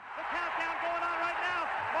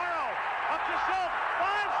to Schultz.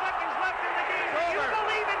 5 seconds left in the game. Do you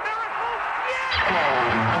believe in miracles? Yes!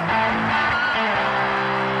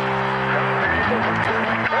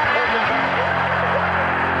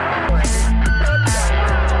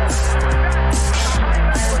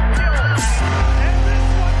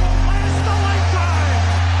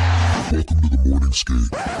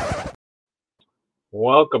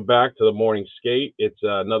 Welcome back to the Morning Skate. It's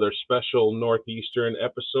another special Northeastern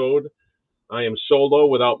episode. I am solo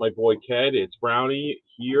without my boy Ked. It's Brownie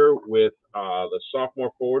here with the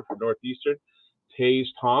sophomore forward for Northeastern, Taze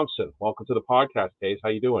Thompson. Welcome to the podcast, Taze. How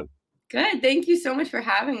you doing? Good. Thank you so much for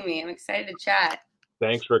having me. I'm excited to chat.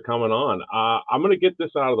 Thanks for coming on. I'm going to get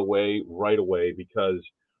this out of the way right away because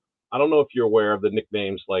I don't know if you're aware of the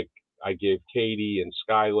nicknames like I gave Katie and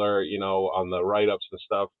Skylar, on the write-ups and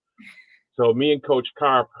stuff. So me and Coach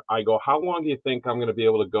Carp, I go, how long do you think I'm going to be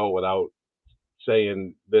able to go without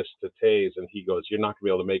saying this to Taze? And he goes, you're not going to be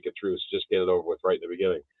able to make it through, so just get it over with right in the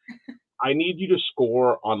beginning. I need you to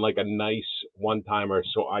score on like a nice one-timer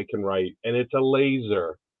so I can write, and it's a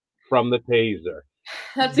laser from the Taser.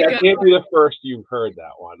 That can't be the first you've heard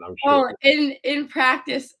that one, I'm sure. Oh, in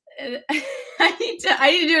practice, I need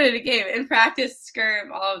to do it in a game. In practice, Scurv,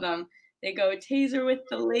 all of them. They go Taser with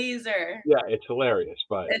the laser. Yeah, it's hilarious,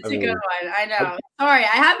 but it's a good one. I know. Sorry,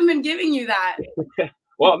 I haven't been giving you that.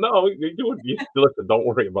 Well, no, you're doing. Listen, don't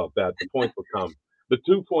worry about that. The points will come. The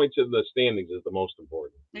 2 points in the standings is the most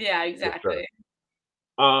important. Yeah, exactly. Sure.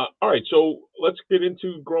 All right, so let's get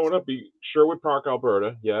into growing up. Sherwood Park,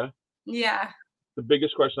 Alberta. Yeah. Yeah. The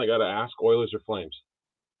biggest question I got to ask: Oilers or Flames?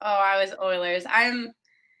 Oh, I was Oilers. I'm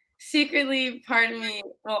secretly, part of me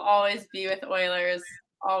will always be with Oilers.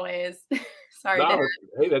 Always. Sorry. No,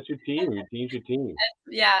 hey, that's your team. Your team's your team.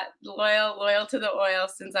 Yeah, loyal to the Oil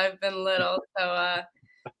since I've been little. So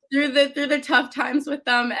through the tough times with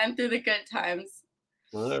them and through the good times.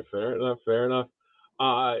 All right, fair enough.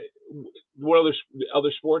 What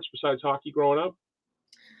other sports besides hockey growing up?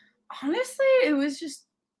 Honestly, it was just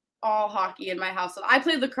all hockey in my household. I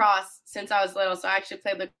played lacrosse since I was little, so I actually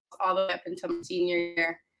played lacrosse all the way up until my senior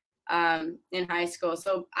year. In high school.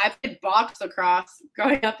 So I played box lacrosse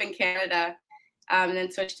growing up in Canada, and then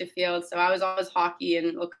switched to field. So I was always hockey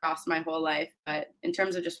and lacrosse my whole life. But in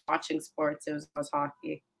terms of just watching sports, it was always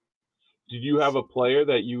hockey. Did you have a player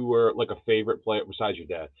that you were like a favorite player besides your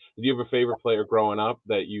dad? Did you have a favorite player growing up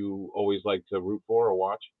that you always liked to root for or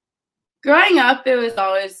watch? Growing up, it was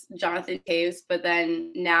always Jonathan Taze. But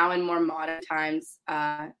then now in more modern times,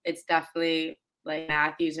 it's definitely like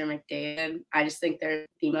Matthews or McDavid. I just think they're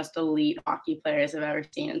the most elite hockey players I've ever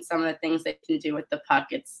seen. And some of the things they can do with the puck,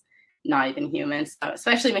 it's not even human. So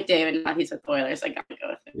especially McDavid, now he's with Oilers. I got to go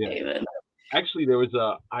with McDavid. Yeah. Actually,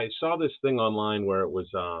 I saw this thing online where it was,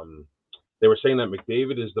 they were saying that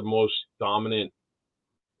McDavid is the most dominant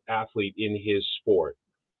athlete in his sport.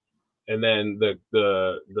 And then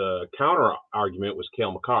the counter argument was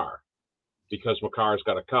Cale Makar, because Makar's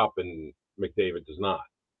got a cup and McDavid does not.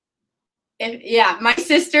 My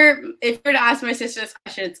sister, if you were to ask my sister this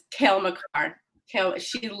question, it's Cale Makar.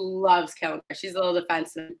 She loves Cale Makar. She's a little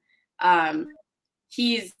defenseman.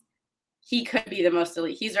 He could be the most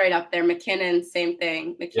elite. He's right up there. McKinnon, same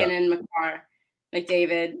thing. McKinnon, yeah. Makar,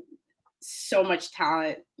 McDavid, so much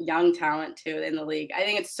talent, young talent too in the league. I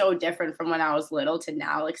think it's so different from when I was little to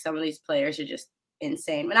now. Like some of these players are just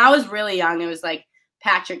insane. When I was really young, it was like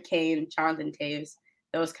Patrick Kane, Jonathan Taze,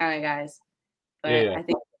 those kind of guys. But yeah. I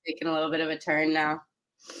think taking a little bit of a turn now.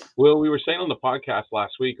 Well, we were saying on the podcast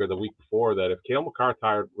last week or the week before that if Cale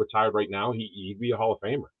Makar retired right now, he'd be a Hall of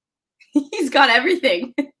Famer. He's got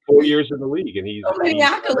everything. 4 years in the league, and he's so many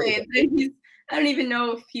accolades. I don't even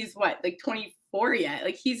know if he's like 24 yet.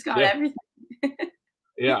 Like he's got everything.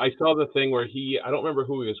 Yeah, I saw the thing where I don't remember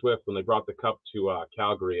who he was with when they brought the cup to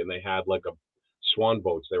Calgary, and they had like a swan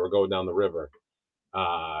boats. They were going down the river.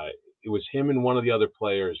 It was him and one of the other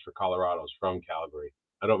players for Colorado's from Calgary.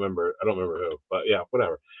 I don't remember who, but yeah,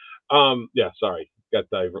 whatever. Sorry, got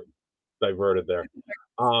diverted there.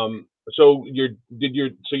 So your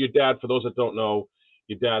dad, for those that don't know,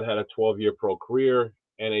 your dad had a 12-year pro career,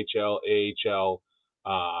 NHL, AHL,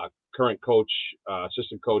 current coach,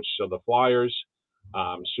 assistant coach of the Flyers.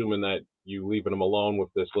 Assuming that you leaving them alone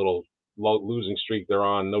with this little losing streak they're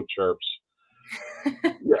on, no chirps.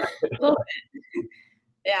 Yeah.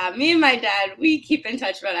 Yeah, me and my dad, we keep in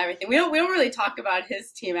touch about everything. We don't really talk about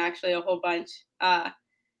his team actually a whole bunch. I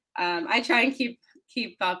try and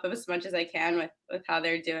keep up as much as I can with how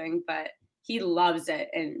they're doing, but he loves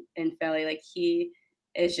it in Philly. Like he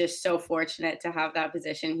is just so fortunate to have that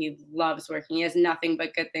position. He loves working. He has nothing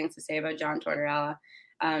but good things to say about John Tortorella.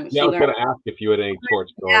 Yeah, I was going to ask if you had any Tort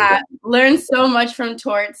stories. Yeah, learned so much from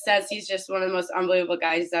Tort. Says he's just one of the most unbelievable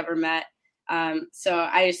guys he's ever met. So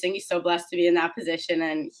I just think he's so blessed to be in that position,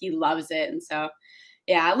 and he loves it. And so,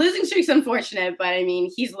 yeah, losing streak's unfortunate, but I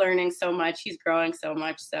mean, he's learning so much, he's growing so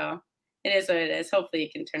much. So it is what it is. Hopefully,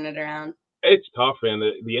 he can turn it around. It's tough, man.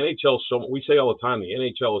 The NHL we say all the time, the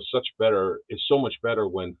NHL is so much better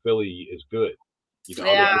when Philly is good. Yeah.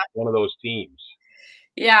 They're one of those teams.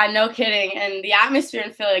 Yeah, no kidding. And the atmosphere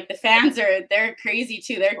in Philly, like the fans they're crazy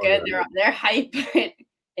too. They're good. Yeah. They're hype.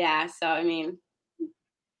 Yeah. So I mean.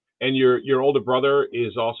 And your older brother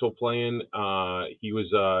is also playing.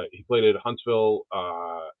 He played at Huntsville,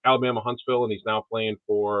 Alabama Huntsville, and he's now playing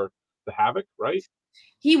for the Havoc, right?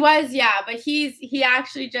 He was, yeah, but he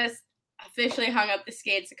actually just officially hung up the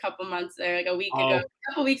skates a couple months or like a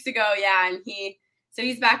couple weeks ago, yeah. And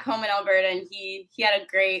he's back home in Alberta, and he had a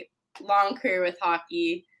great long career with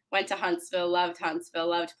hockey. Went to Huntsville, loved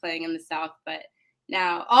playing in the South, but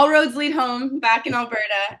now all roads lead home back in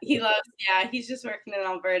Alberta. He's just working in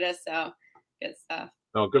Alberta, so good stuff.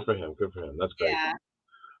 Oh, good for him. That's great. Yeah.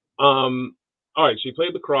 All right, so you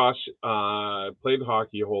played lacrosse, played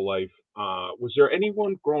hockey your whole life. Was there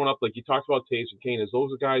anyone growing up, like you talked about Taze and Kane, is those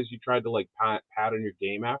the guys you tried to like pattern your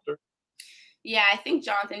game after? Yeah, I think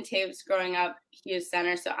Jonathan Taves growing up, he was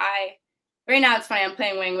center. So right now it's funny, I'm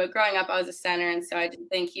playing wing, but growing up I was a center, and so I just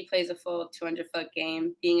think he plays a full 200-foot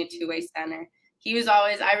game, being a two-way center. He was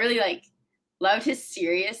always, I really loved his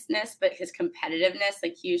seriousness, but his competitiveness,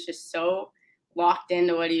 like he was just so locked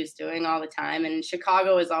into what he was doing all the time. And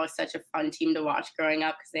Chicago was always such a fun team to watch growing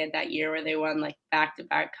up because they had that year where they won like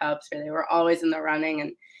back-to-back cups, or they were always in the running,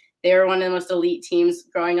 and they were one of the most elite teams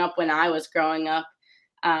growing up when I was growing up.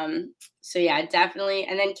 So yeah, definitely.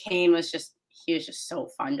 And then Kane was just so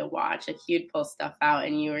fun to watch. Like he would pull stuff out,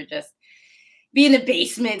 and you were just be in the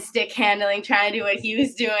basement, stick handling, trying to do what he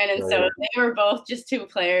was doing. And so they were both just two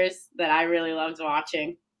players that I really loved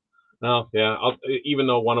watching. Oh, yeah. Even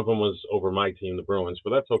though one of them was over my team, the Bruins,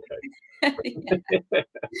 but that's okay.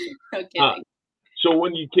 Okay. So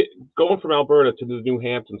when you going from Alberta to the New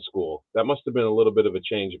Hampton school, that must have been a little bit of a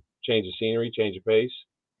change of scenery, change of pace.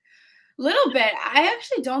 Little bit. I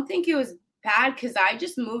actually don't think it was bad because I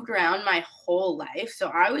just moved around my whole life. So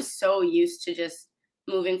I was so used to just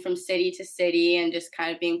moving from city to city and just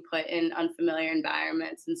kind of being put in unfamiliar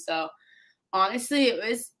environments. And so honestly,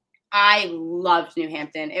 I loved New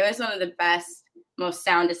Hampton. It was one of the best, most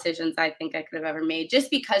sound decisions I think I could have ever made, just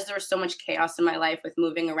because there was so much chaos in my life with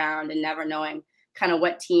moving around and never knowing kind of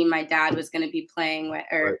what team my dad was going to be playing with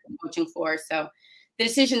or coaching for. So the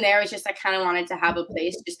decision there was just, I kind of wanted to have a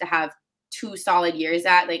place just to have 2 solid years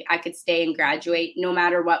at, like I could stay and graduate no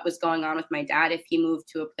matter what was going on with my dad. If he moved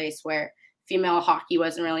to a place where female hockey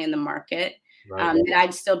wasn't really in the market, that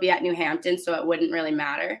I'd still be at New Hampton, so it wouldn't really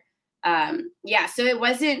matter. So it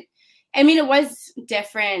wasn't, it was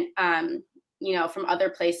different, from other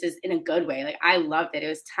places in a good way. Like I loved it. It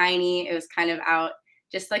was tiny. It was kind of out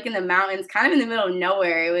just like in the mountains, kind of in the middle of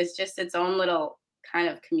nowhere. It was just its own little kind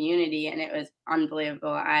of community, and it was unbelievable.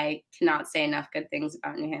 I cannot say enough good things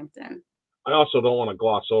about New Hampton. I also don't want to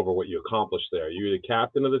gloss over what you accomplished there. You were the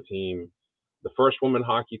captain of the team, the first woman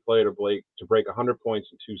hockey player to break 100 points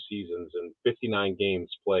in 2 seasons and 59 games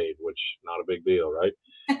played, which not a big deal, right?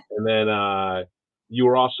 And then you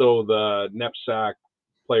were also the NEPSAC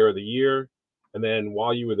Player of the Year. And then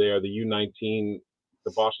while you were there, the U19,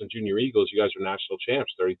 the Boston Junior Eagles, you guys were national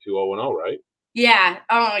champs, 32-0-0, right? Yeah.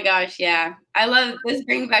 Oh my gosh. Yeah. I love this.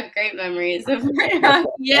 Brings back great memories of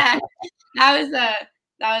yeah.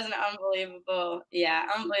 That was an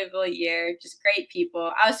unbelievable year. Just great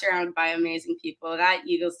people. I was surrounded by amazing people. That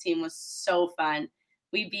Eagles team was so fun.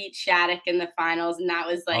 We beat Shattuck in the finals, and that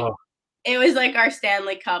was like, it was like our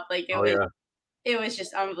Stanley Cup. Like it was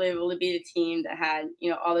just unbelievable to be the team that had,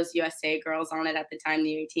 all those USA girls on it at the time,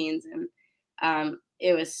 the U18s. And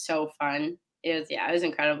it was so fun. It was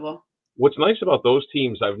incredible. What's nice about those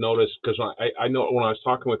teams, I've noticed, because I know when I was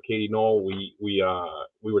talking with Katie Knoll, we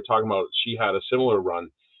were talking about, she had a similar run,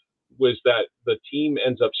 was that the team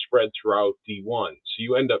ends up spread throughout D1. So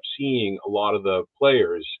you end up seeing a lot of the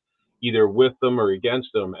players either with them or against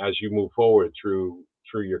them as you move forward through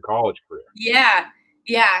your college career. Yeah.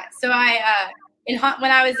 So when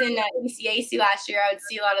I was in ECAC last year, I would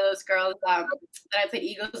see a lot of those girls that I played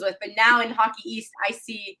Eagles with. But now in Hockey East, I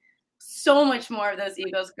see so much more of those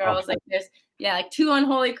Eagles girls. Like there's like 2 on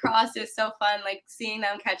Holy Cross. It was so fun, like seeing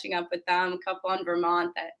them, catching up with them. A couple on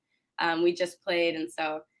Vermont that we just played, and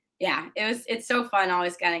so it's so fun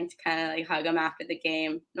always getting to kind of like hug them after the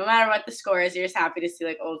game. No matter what the score is, you're just happy to see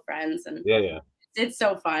like old friends, and it's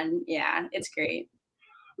so fun. Yeah, it's great.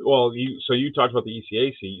 Well, you talked about the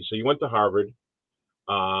ECAC. So you went to Harvard.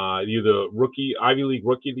 You're the Ivy League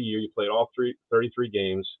Rookie of the Year. You played all 33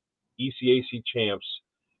 games, ECAC champs.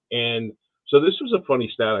 And so this was a funny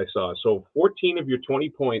stat I saw. So 14 of your 20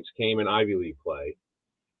 points came in Ivy League play,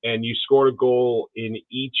 and you scored a goal in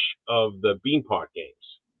each of the Beanpot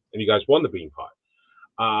games, and you guys won the Beanpot.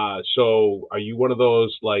 So are you one of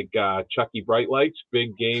those like Chucky Bright Lights,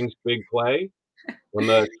 big games, big play, when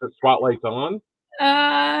the spotlight's on?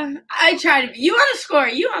 I try to. You want to score.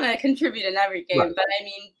 You want to contribute in every game. Right. But I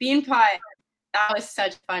mean, Beanpot, that was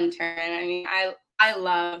such a fun turn. I mean, I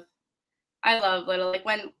love little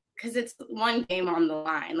because it's one game on the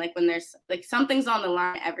line. Like when there's like something's on the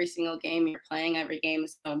line every single game you're playing. Every game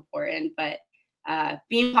is so important. But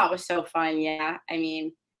Beanpot was so fun. Yeah, I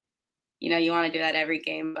mean, you want to do that every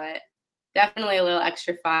game, but definitely a little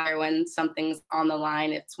extra fire when something's on the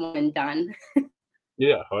line. It's one and done.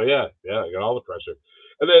 Yeah. Oh, yeah. Yeah. I got all the pressure.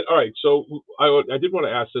 And then, all right. So I did want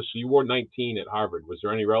to ask this. So you wore 19 at Harvard. Was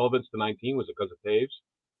there any relevance to 19? Was it because of Taves?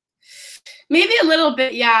 Maybe a little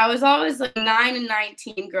bit. Yeah, I was always like 9 and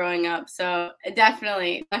 19 growing up. So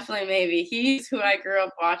definitely maybe. He's who I grew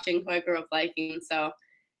up watching, who I grew up liking. So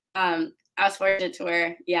I was fortunate to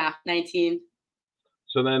wear, 19.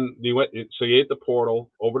 So then you hit the portal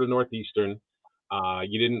over to Northeastern.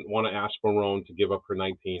 You didn't want to ask Marone to give up her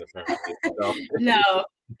 19, apparently. So. No,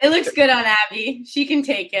 it looks good on Abby. She can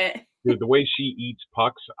take it. Dude, the way she eats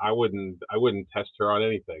pucks, I wouldn't test her on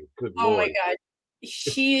anything. Good Oh Lord. my God.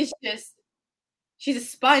 She's a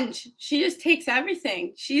sponge. She just takes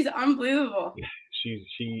everything. She's unbelievable.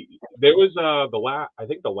 There was I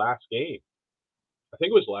think the last game. I think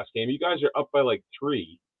it was the last game. You guys are up by like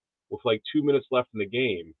 3 with like 2 minutes left in the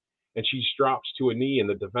game, and she drops to a knee in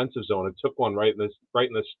the defensive zone and took one right in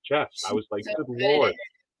this chest. I was like, so good Lord.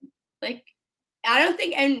 Like, I don't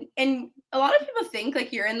think, and a lot of people think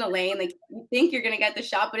like you're in the lane, like you think you're gonna get the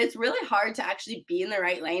shot, but it's really hard to actually be in the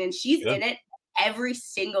right lane. And she's in it every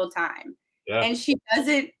single time, and she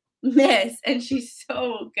doesn't miss, and she's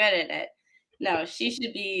so good at it. No, she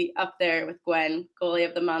should be up there with Gwen, goalie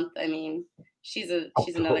of the month. I mean, she's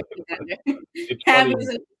another contender.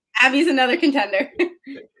 Abby's another contender.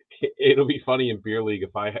 It'll be funny in beer league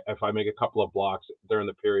if I make a couple of blocks during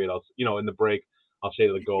the period. In the break, I'll say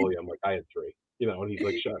to the goalie, I'm like, I had 3, and he's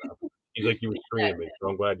like, shut up. He's like, you were screaming me, so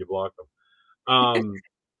I'm glad you blocked him.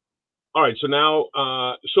 All right, so now,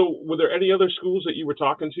 so were there any other schools that you were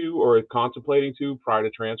talking to or contemplating to prior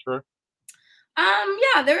to transfer?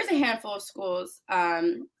 Yeah, there was a handful of schools,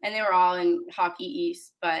 and they were all in Hockey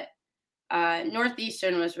East, but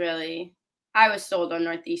Northeastern was really, I was sold on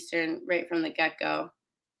Northeastern right from the get-go.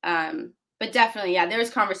 But definitely, there was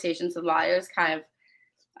conversations a lot. It was kind of,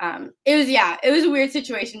 it was a weird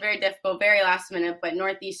situation, very difficult, very last minute, but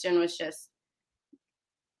Northeastern was just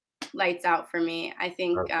lights out for me. I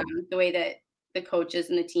think the way that the coaches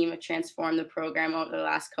and the team have transformed the program over the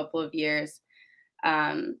last couple of years,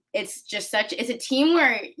 it's a team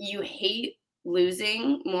where you hate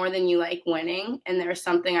losing more than you like winning. And there's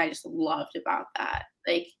something I just loved about that.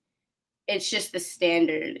 Like, it's just the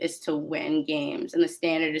standard is to win games, and the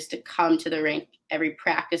standard is to come to the rink every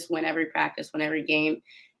practice, win every game.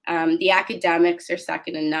 The academics are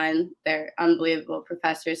second to none. They're unbelievable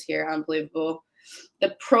professors here, unbelievable.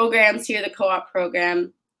 The programs here, the co-op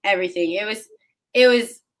program, everything. It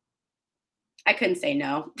was, I couldn't say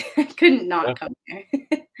no. I couldn't not come there.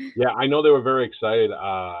 Yeah, I know they were very excited.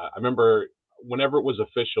 I remember whenever it was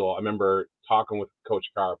official, I remember talking with Coach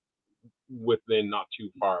Carp within not too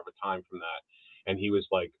far of a time from that. And he was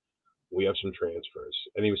like, we have some transfers.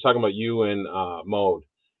 And he was talking about you and Mode.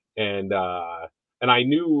 And I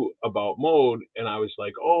knew about Mode, and I was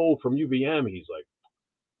like, oh, from UVM. He's like,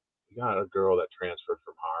 you got a girl that transferred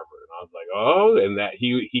from Harvard. And I was like, oh, and that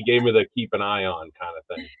he gave me the keep an eye on kind of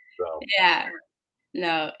thing. So yeah.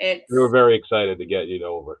 No, we were very excited to get you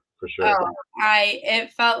over for sure. Oh,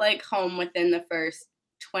 it felt like home within the first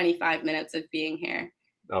 25 minutes of being here.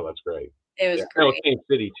 Oh, that's great. It was great. Same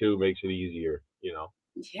city too makes it easier,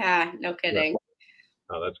 Yeah, no kidding.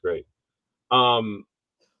 Yeah. Oh, that's great.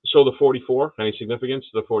 So the 44, any significance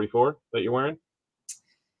to the 44 that you're wearing?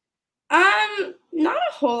 Not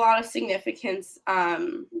a whole lot of significance.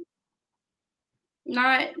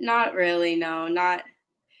 Not really, no.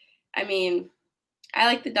 I mean, I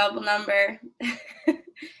like the double number.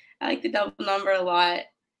 I like the double number a lot.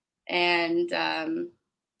 And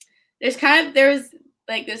there's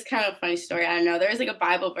like this kind of funny story. I don't know. There's like a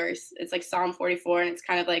Bible verse. It's like Psalm 44, and it's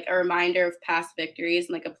kind of like a reminder of past victories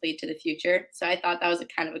and like a plea to the future. So I thought that was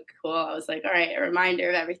cool. I was like, all right, a reminder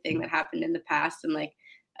of everything that happened in the past and like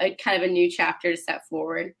a kind of a new chapter to set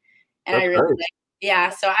forward. And I really Yeah,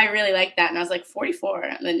 so I really liked that, and I was like 44,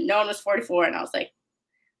 and then no one was 44, and I was like,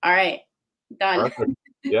 all right, done. Perfect.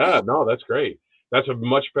 Yeah, no, that's great. That's a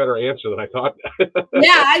much better answer than I thought. Yeah,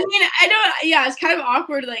 I mean, I don't. Yeah, it's kind of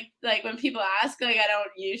awkward, like when people ask, like I don't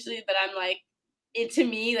usually, but I'm like, it to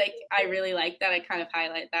me, like I really like that. I kind of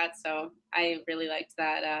highlight that, so I really liked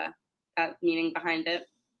that that meaning behind it.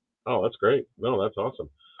 Oh, that's great. No, that's awesome.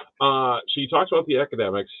 So you talked about the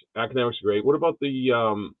academics. Academics are great. What about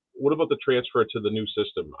the transfer to the new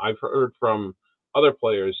system? I've heard from other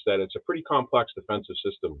players that it's a pretty complex defensive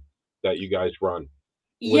system that you guys run.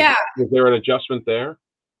 Yeah, Was there an adjustment there?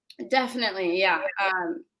 definitely. Yeah.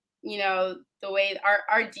 You know, the way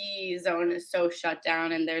our D zone is so shut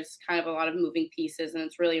down and there's kind of a lot of moving pieces and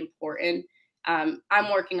it's really important.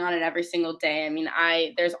 I'm working on it every single day. I mean,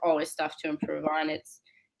 there's always stuff to improve on. It's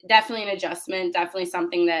definitely an adjustment, definitely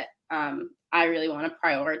something that I really want to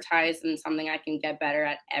prioritize and something I can get better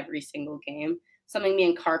at every single game. Something me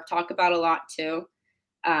and Carp talk about a lot too.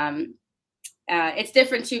 Um, it's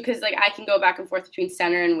different too because like I can go back and forth between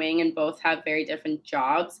center and wing, and both have very different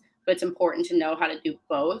jobs. But it's important to know how to do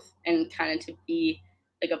both and kind of to be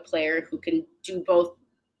like a player who can do both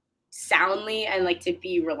soundly and like to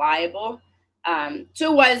be reliable.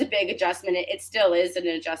 So it was a big adjustment. It still is an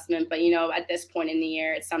adjustment, but you know, at this point in the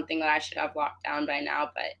year, it's something that I should have locked down by now.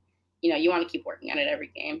 But you know, you want to keep working on it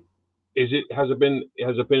every game. Has it been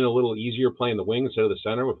a little easier playing the wing instead of the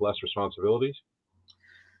center with less responsibilities?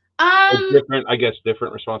 Or Um, different, I guess,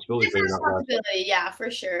 different responsibilities, Different maybe not less. responsibility, yeah,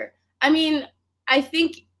 for sure. I mean, I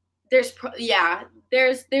think yeah,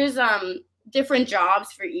 there's different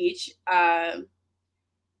jobs for each.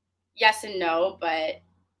 Yes and no, but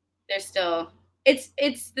there's still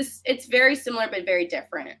it's very similar but very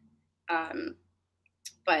different. Um,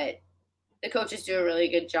 but the coaches do a really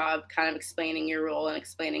good job kind of explaining your role and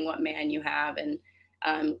explaining what man you have and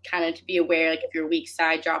kind of to be aware like if you're weak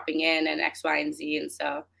side dropping in and X, Y, and Z. And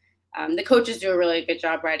so the coaches do a really good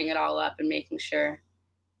job writing it all up and making sure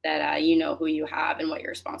that you know who you have and what your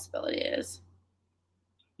responsibility is.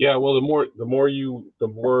 Yeah, well, the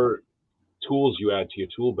more tools you add to your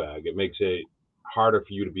tool bag, it makes it harder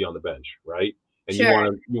for you to be on the bench, right? And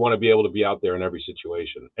Sure. you want to be able to be out there in every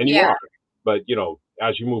situation, and you Yeah. are. But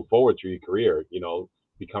as you move forward through your career,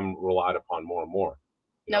 become relied upon more and more.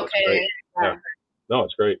 No It's great. kidding. Yeah, Yeah. no,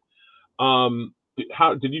 it's great.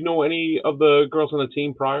 How did you know any of the girls on the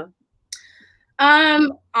team prior?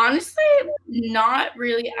 Honestly, not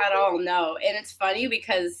really at all. No. And it's funny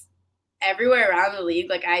because everywhere around the league,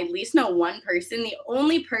 like I at least know one person. The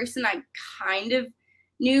only person I kind of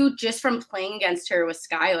knew just from playing against her was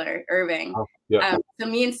Skylar Irving. Oh, yeah, So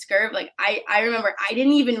me and Skirv, like I remember I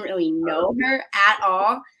didn't even really know her at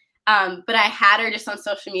all. But I had her just on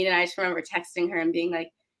social media and I just remember texting her and being like,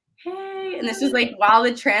 hey, and this was like while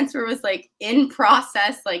the transfer was like in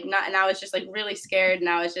process, like not, and I was just like really scared and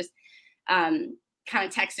I was just kind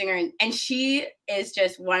of texting her and she is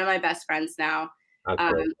just one of my best friends now. that's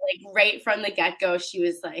great. Like right from the get-go, she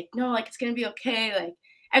was like, no, like it's gonna be okay, like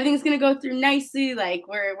everything's gonna go through nicely, like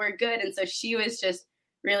we're good. And so she was just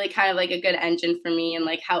really kind of like a good engine for me and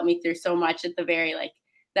like helped me through so much at the very like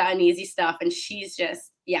the uneasy stuff. And she's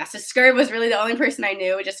just so Skirv was really the only person I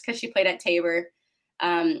knew just because she played at Tabor.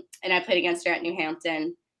 And I played against her at New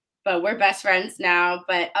Hampton. But we're best friends now.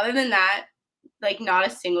 But other than that, like not a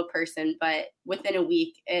single person, but within a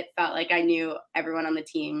week, it felt like I knew everyone on the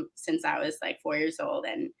team since I was like 4 years old.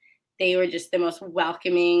 And they were just the most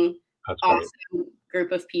welcoming, That's great. awesome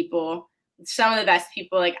group of people. Some of the best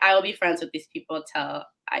people. Like I will be friends with these people till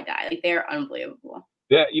I die. Like they're unbelievable.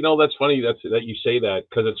 Yeah, that's funny that you say that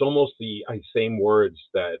because it's almost the same words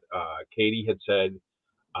that Katie had said.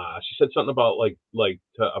 She said something about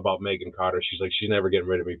about Megan Carter. She's like, she's never getting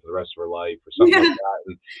rid of me for the rest of her life or something like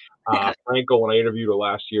that. And Franco, when I interviewed her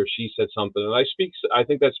last year, she said something, and I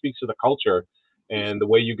think that speaks to the culture and the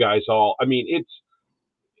way you guys all. I mean,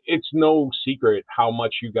 it's no secret how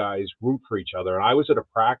much you guys root for each other. And I was at a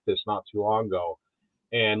practice not too long ago,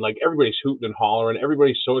 and like everybody's hooting and hollering,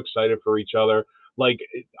 everybody's so excited for each other. Like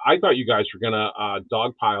I thought you guys were gonna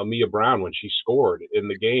dogpile Mia Brown when she scored in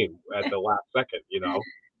the game at the last second. It was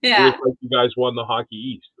Yeah. like you guys won the Hockey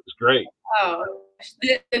East. It was great. Oh,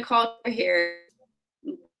 the culture here,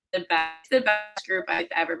 the best group I've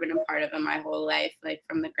ever been a part of in my whole life, like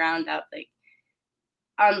from the ground up, like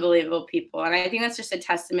unbelievable people. And I think that's just a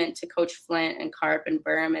testament to Coach Flint and Carp and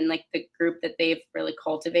Berm and like the group that they've really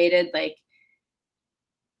cultivated. Like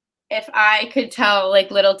if I could tell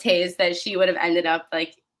like little Taze that she would have ended up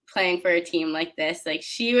like playing for a team like this, like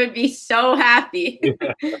she would be so happy.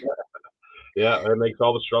 Yeah, it makes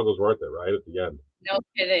all the struggles worth it, right at the end. No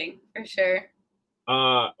kidding, for sure.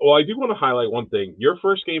 Well, I do want to highlight one thing. Your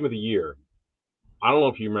first game of the year, I don't know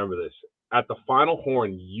if you remember this. At the Final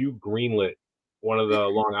Horn, you greenlit one of the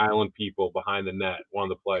Long Island people behind the net, one of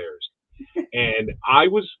the players. And I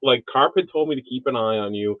was like, Carpet told me to keep an eye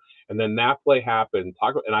on you. And then that play happened.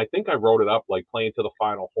 And I think I wrote it up like playing to the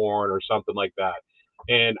Final Horn or something like that.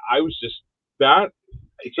 And I was just,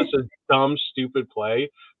 it's just a dumb, stupid play,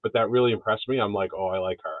 but that really impressed me. I'm like, oh, I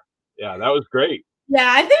like her. Yeah, that was great. Yeah,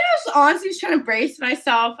 I think I was honestly just trying to brace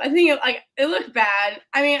myself. I think it looked bad.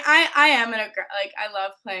 I mean, I am I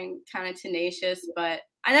love playing kind of tenacious, but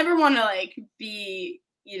I never want to like be,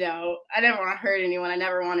 I never want to hurt anyone. I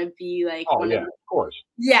never want to be like Oh, yeah, of course.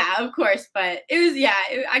 Yeah, of course. But it was,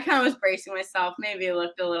 I kind of was bracing myself. Maybe it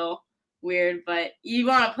looked a little weird, but you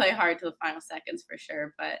want to play hard to the final seconds for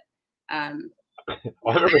sure. But I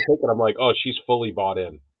remember thinking, I'm like, oh, she's fully bought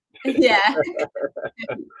in. Yeah.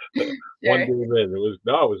 One game in. It was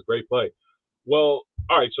a great play. Well,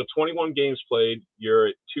 all right, so 21 games played. You're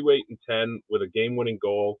at 2-8-10 with a game-winning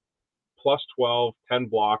goal, plus 12, 10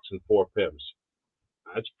 blocks, and 4 PIMs.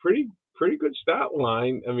 That's pretty good stat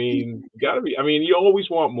line. I mean, you gotta be. I mean, you always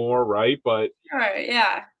want more, right? But sure,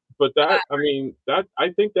 yeah. But that, I mean, I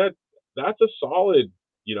think that's a solid,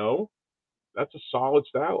 that's a solid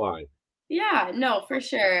stat line. Yeah, no, for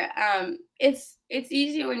sure. It's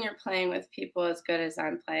easy when you're playing with people as good as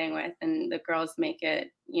I'm playing with, and the girls make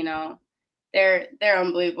it. They're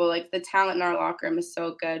unbelievable. Like the talent in our locker room is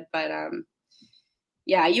so good, but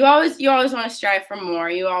yeah, you always want to strive for more.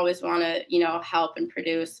 You always want to help and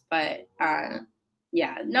produce, but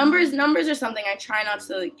yeah, numbers are something I try not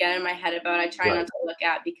to get in my head about. I try not to look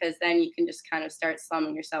at because then you can just kind of start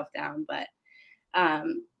slumming yourself down. But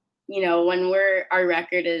when our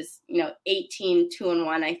record is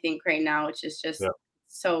 18-2-1, I think right now, which is just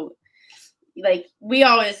so like we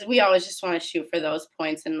always just want to shoot for those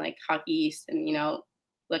points in like Hockey East and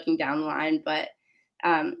looking down the line. But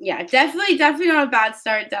yeah, definitely not a bad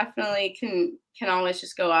start. Definitely can always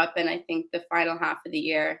just go up. And I think the final half of the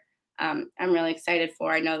year, I'm really excited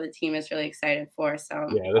for. I know the team is really excited for. So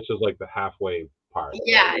yeah, this is like the halfway part.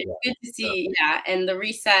 Yeah, it's good to see. Yeah, and the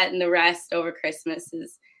reset and the rest over Christmas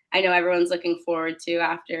is. I know everyone's looking forward to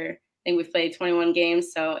after. I think we've played 21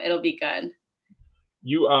 games, so it'll be good.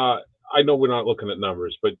 I know we're not looking at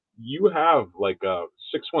numbers, but you have like a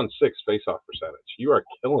 616 faceoff percentage. You are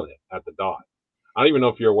killing it at the dot. I don't even know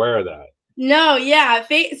if you're aware of that. No, yeah.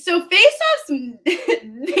 So faceoffs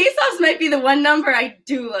might be the one number I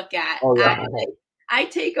do look at. Oh, yeah. I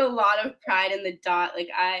take a lot of pride in the dot. Like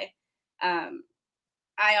I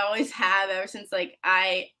always have ever since. Like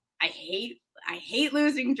I hate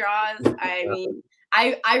losing draws. I mean,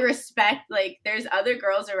 I respect, like, there's other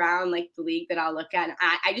girls around, like, the league that I'll look at, and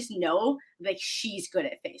I just know, like, she's good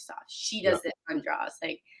at face-offs. She does it on draws.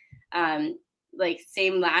 Like,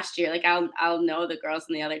 same last year. Like, I'll know the girls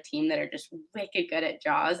on the other team that are just wicked good at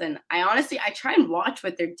draws, and I try and watch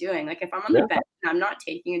what they're doing. Like, if I'm on the bench and I'm not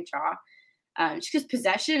taking a draw, just because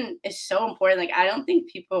possession is so important. Like, I don't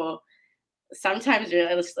think people sometimes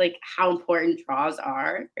realize, like, how important draws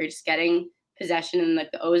are, or just getting possession in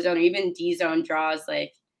like the O zone or even D zone draws,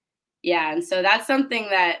 like, yeah. And so that's something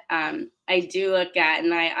that I do look at,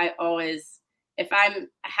 and I always, if I'm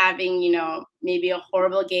having maybe a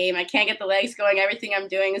horrible game, I can't get the legs going, everything I'm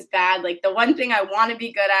doing is bad, like the one thing I want to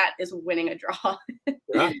be good at is winning a draw.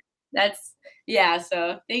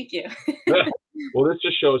 So thank you. Well, this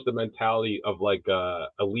just shows the mentality of like a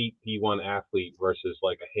elite D1 athlete versus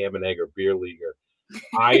like a ham and egg or beer leaguer.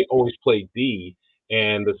 I always play D.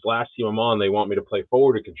 And this last team I'm on, they want me to play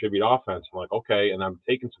forward to contribute offense. I'm like, okay. And I'm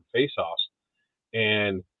taking some face-offs.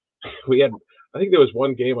 And I think there was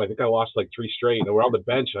one game, I think I lost like 3 straight. And we're on the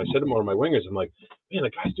bench. And I said to one of my wingers, I'm like, man, the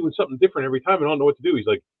guy's doing something different every time. I don't know what to do. He's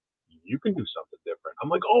like, you can do something different. I'm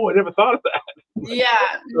like, oh, I never thought of that.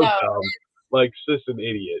 Yeah. No. Like, just an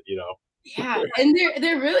idiot, Yeah. And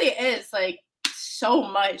there really is like so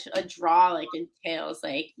much a draw like entails.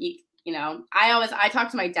 Like I talk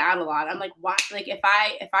to my dad a lot. I'm like, what? Like if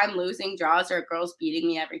I'm losing draws or a girl's beating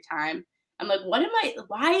me every time, I'm like, why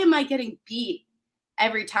am I getting beat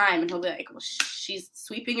every time? And he'll be like, well, she's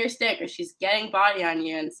sweeping your stick or she's getting body on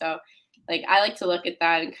you. And so like, I like to look at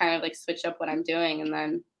that and kind of like switch up what I'm doing. And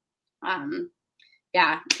then,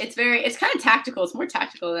 it's kind of tactical. It's more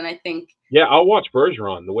tactical than I think. Yeah. I'll watch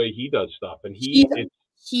Bergeron, the way he does stuff. And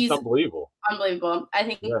he's unbelievable. Unbelievable. I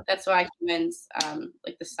think that's why he wins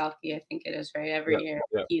like the Selkie, I think it is, right? Every year.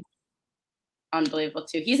 Yeah. He's unbelievable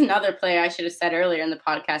too. He's another player I should have said earlier in the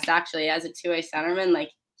podcast, actually, as a 2-way centerman,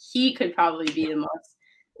 like he could probably be the most.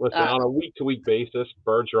 Listen, on a week-to-week basis,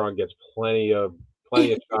 Bergeron gets plenty of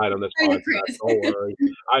plenty of shine on this Very podcast. praise. Don't worry.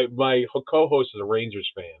 My co-host is a Rangers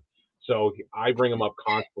fan, so I bring him up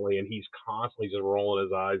constantly, and he's constantly just rolling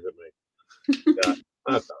his eyes at me. Yeah,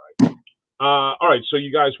 that's all right. All right, so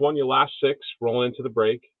you guys won your last 6, rolling into the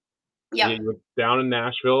break. Yeah. You were down in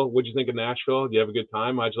Nashville. What'd you think of Nashville? Did you have a good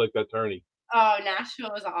time? How'd you like that tourney? Oh,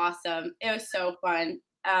 Nashville was awesome. It was so fun.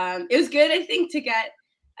 It was good, I think, to get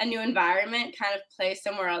a new environment, kind of play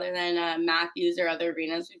somewhere other than Matthews or other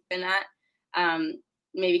arenas we've been at.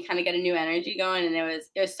 Maybe kind of get a new energy going, and it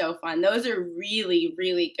was so fun. Those are really,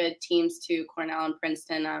 really good teams too, Cornell and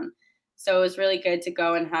Princeton. So it was really good to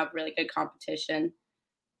go and have really good competition.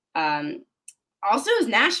 Also, it was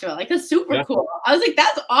Nashville. Like, that's super cool. I was like,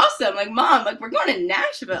 that's awesome. Like, Mom, like, we're going to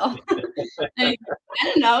Nashville. Like, I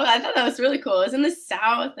don't know. I thought that was really cool. It was in the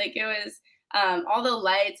South. Like, it was all the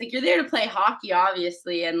lights. Like, you're there to play hockey,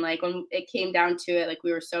 obviously. And, like, when it came down to it, like,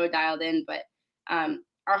 we were so dialed in. But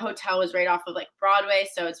our hotel was right off of, like, Broadway.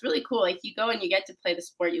 So it's really cool. Like, you go and you get to play the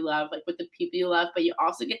sport you love, like, with the people you love. But you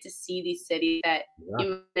also get to see these cities that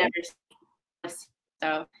you never see.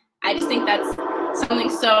 So I just think that's something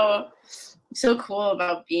so cool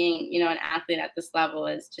about being, an athlete at this level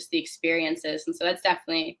is just the experiences. And so that's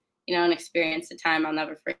definitely, an experience, a time I'll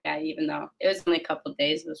never forget, even though it was only a couple of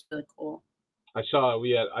days. It was really cool. I saw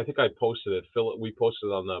I think I posted it. We posted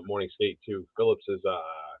it on the Morning Skate too. Phillips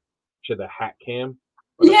she had the hat cam.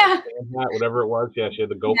 Yeah. Hat, whatever it was. Yeah, she had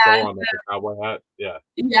the GoPro on the cowboy hat. Yeah.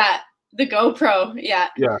 Yeah. The GoPro. Yeah.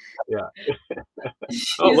 Yeah.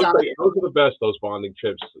 Oh, it looks like those are the best, those bonding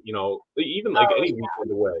trips. Even like any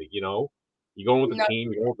weekend away, you going with the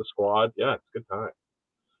team, you going with the squad. Yeah, it's a good time.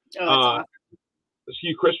 Oh, awesome. So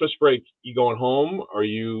you Christmas break, you going home? Or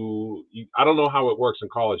you I don't know how it works in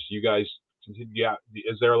college. Do you guys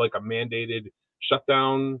is there like a mandated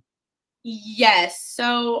shutdown? Yes.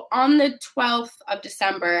 So on the 12th of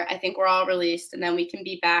December, I think we're all released, and then we can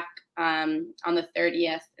be back on the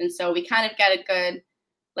 30th. And so we kind of get a good,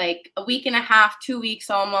 like, a week and a half, 2 weeks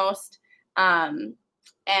almost. And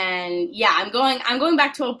yeah, I'm going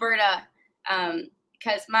back to Alberta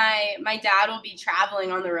because my dad will be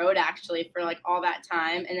traveling on the road actually for like all that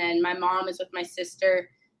time. And then my mom is with my sister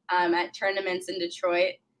at tournaments in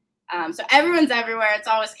Detroit. So everyone's everywhere. It's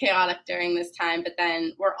always chaotic during this time, but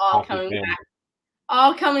then we're all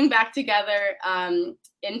coming back together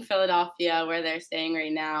in Philadelphia, where they're staying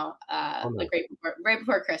right now, like right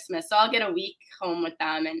before Christmas. So I'll get a week home with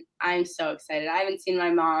them, and I'm so excited. I haven't seen my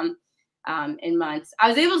mom in months. I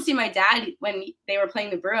was able to see my dad when they were playing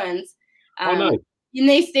the Bruins. Nice. And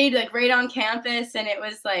they stayed like right on campus, and it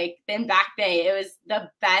was like in Back Bay. It was the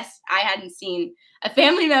best. I hadn't seen a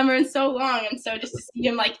family member in so long, and so just to see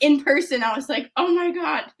him like in person, I was like, oh my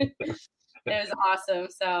God. It was awesome.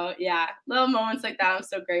 So yeah, little moments like that I'm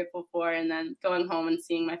so grateful for, and then going home and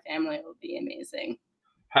seeing my family will be amazing.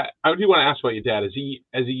 I do want to ask about your dad. Has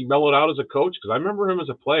he mellowed out as a coach? Because I remember him as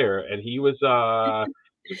a player, and he was a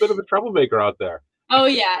bit of a troublemaker out there. Oh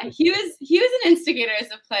yeah, he was an instigator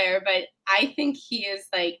as a player, but I think he is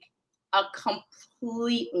like a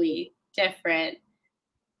completely different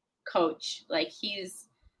coach. Like he's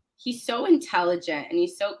so intelligent, and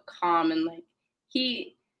he's so calm, and like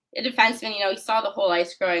a defenseman, he saw the whole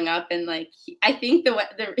ice growing up, and like I think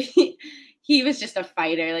he was just a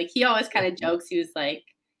fighter. Like he always kind of jokes. He was like,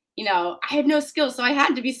 I had no skills, so I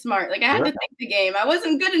had to be smart. Like I had to think the game. I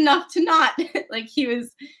wasn't good enough to not. Like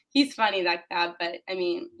he's funny like that. But I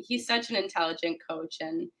mean, he's such an intelligent coach,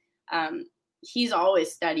 and he's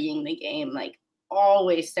always studying the game. Like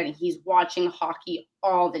always studying. He's watching hockey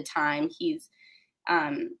all the time. He's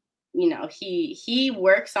he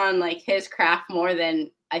works on like his craft more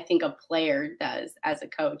than I think a player does as a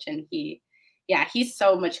coach. And he's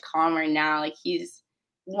so much calmer now. Like he's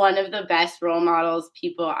one of the best role models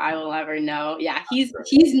people I will ever know. Yeah, he's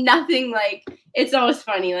nothing like. It's always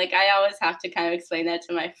funny. Like I always have to kind of explain that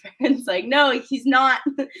to my friends. Like, no, he's not.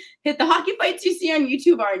 The hockey fights you see on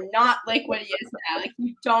YouTube are not like what he is now. Like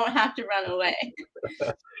you don't have to run away.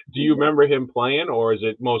 Do you remember him playing, or is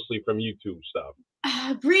it mostly from YouTube stuff?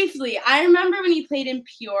 Briefly, I remember when he played in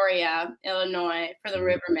Peoria, Illinois, for the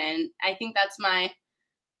Rivermen. I think that's my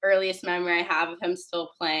earliest memory I have of him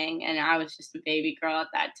still playing, and I was just a baby girl at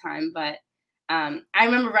that time. But I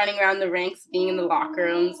remember running around the rinks, being in the locker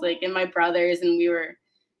rooms, like and my brothers, and we were,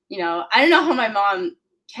 I don't know how my mom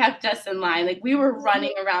kept us in line. Like we were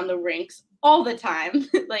running around the rinks all the time.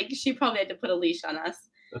 Like she probably had to put a leash on us.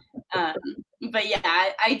 But yeah,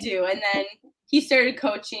 I do. And then he started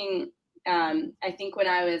coaching. I think when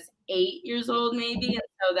I was 8 years old, maybe, and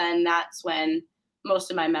so then that's when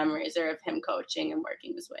most of my memories are of him coaching and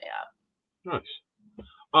working his way up. Nice.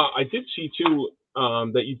 I did see too.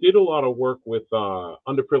 that you did a lot of work with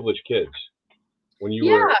underprivileged kids when you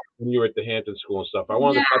Yeah, were at the Hampton School and stuff. I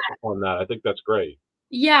wanted yeah. to touch upon that. I think that's great.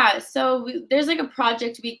 Yeah, so there's like a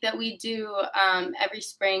project week that we do every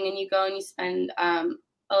spring, and you go and you spend a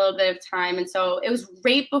little bit of time. And so it was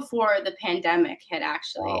right before the pandemic hit,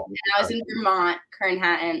 actually. Wow. And I was in Vermont,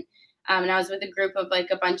 Kernhattan, and I was with a group of like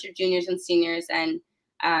a bunch of juniors and seniors. And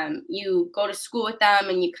you go to school with them,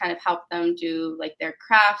 and you kind of help them do like their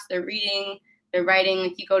crafts, their reading, their writing.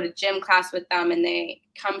 Like you go to gym class with them, and they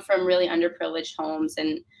come from really underprivileged homes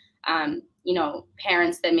and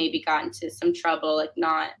parents that maybe got into some trouble, like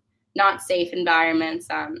not safe environments.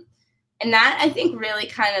 And that I think really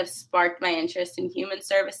kind of sparked my interest in human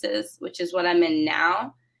services, which is what I'm in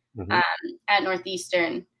now Mm-hmm. at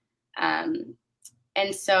Northeastern. And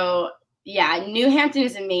so, yeah, New Hampton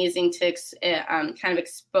is amazing to kind of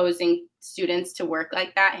exposing students to work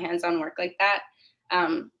like that, hands-on work like that.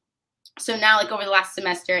 So now, like over the last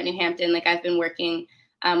semester at New Hampton, like I've been working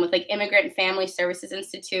with like Immigrant and Family Services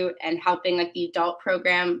Institute and helping like the adult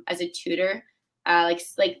program as a tutor, like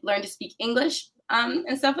learn to speak English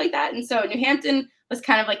and stuff like that. And so New Hampton was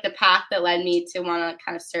kind of like the path that led me to want to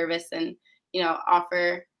kind of service and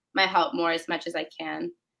offer my help more as much as I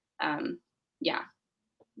can. Yeah,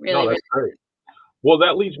 No, really, really. that's great. Well,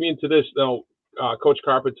 that leads me into this. Now, Coach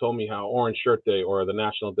Carpet told me how Orange Shirt Day, or the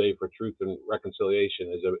National Day for Truth and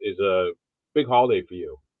Reconciliation, is a big holiday for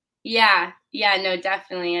you. Yeah, yeah, no,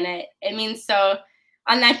 definitely. And it means so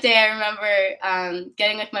on that day, I remember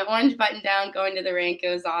getting like my orange button down, going to the rink.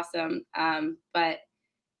 It was awesome. But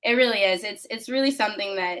it really is. It's really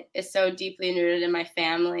something that is so deeply rooted in my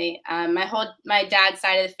family. My dad's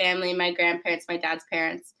side of the family, my grandparents, my dad's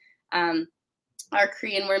parents, are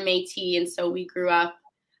Korean. We're Métis, and so we grew up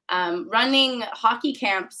running hockey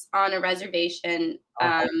camps on a reservation.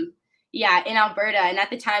 Yeah, in Alberta, and at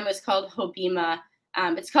the time it was called Hobima.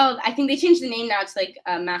 It's called, I think they changed the name now to like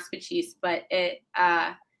Masquachis, but it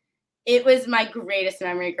was my greatest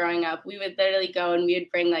memory growing up. We would literally go and we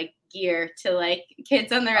would bring like gear to like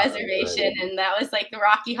kids on the reservation, and that was like the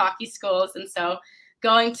Rocky hockey schools. And so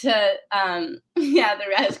going to the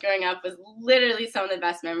res growing up was literally some of the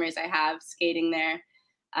best memories I have, skating there,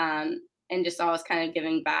 and just always kind of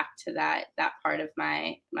giving back to that part of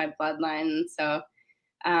my bloodline. And so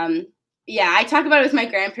yeah, I talk about it with my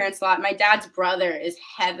grandparents a lot. My dad's brother is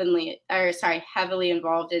heavily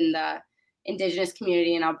involved in the Indigenous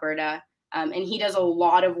community in Alberta. And he does a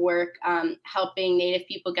lot of work helping Native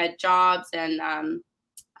people get jobs and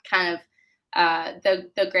kind of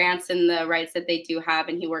the grants and the rights that they do have.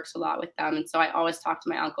 And he works a lot with them. And so I always talk to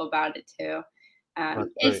my uncle about it too.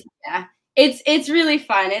 It's really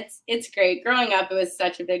fun. It's great. Growing up, it was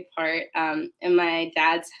such a big part in my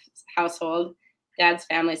dad's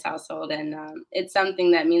family's household. And it's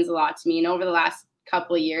something that means a lot to me. And over the last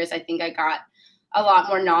couple of years, I think I got a lot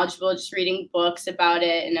more knowledgeable just reading books about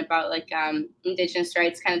it and about like Indigenous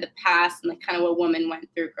rights, kind of the past and like kind of what women went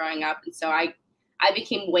through growing up. And so I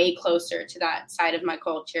became way closer to that side of my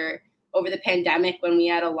culture over the pandemic when we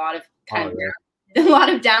had a lot of a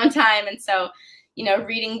lot of downtime. And so,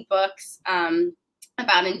 reading books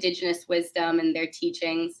about Indigenous wisdom and their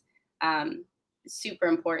teachings, super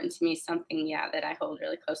important to me, something that I hold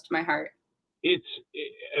really close to my heart.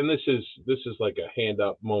 And this is like a hand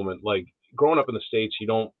up moment. Like growing up in the States, you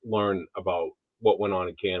don't learn about what went on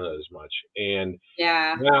in Canada as much. And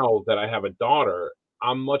now that I have a daughter,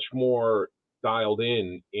 I'm much more dialed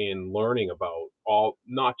in learning about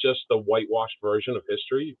not just the whitewashed version of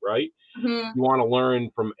history, right? Mm-hmm. You want to learn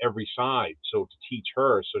from every side. So to teach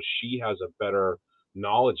her, so she has a better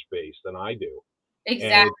knowledge base than I do.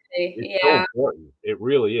 Exactly. It's so important. It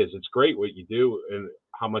really is. It's great what you do and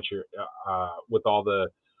how much you're with all the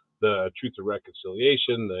Truth and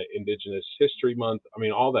Reconciliation, the Indigenous History Month. I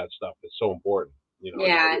mean, all that stuff is so important.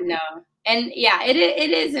 Yeah, no. And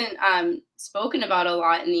it isn't spoken about a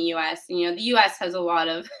lot in the U.S. The U.S. has a lot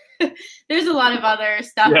of there's a lot of other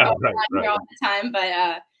stuff going on here all the time,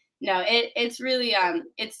 but no, it's really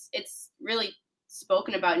it's really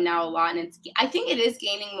spoken about now a lot, and I think it is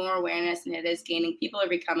gaining more awareness, and people are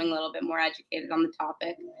becoming a little bit more educated on the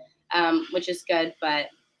topic, which is good. But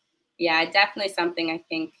yeah, definitely something I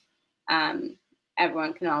think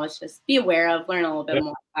everyone can always just be aware of, learn a little bit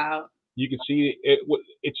more about. You can see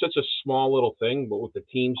it's such a small little thing, but with the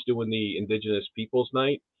teams doing the Indigenous Peoples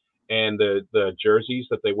Night and the jerseys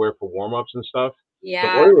that they wear for warm-ups and stuff, the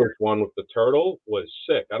Oilers one with the turtle was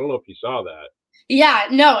sick. I don't know if you saw that. Yeah,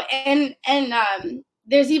 no, and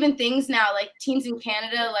there's even things now like teams in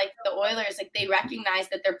Canada, like the Oilers, like they recognize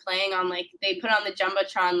that they're playing on, like they put on the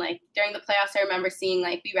Jumbotron, like during the playoffs. I remember seeing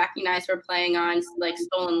like we recognize we're playing on like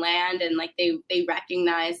stolen land, and like they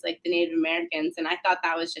recognize like the Native Americans, and I thought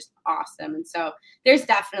that was just awesome. And so there's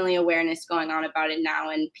definitely awareness going on about it now,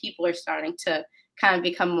 and people are starting to kind of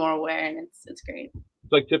become more aware, and it's great.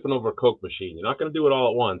 It's like tipping over a Coke machine. You're not going to do it all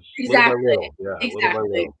at once. Exactly. Little by little. Yeah, Exactly. little by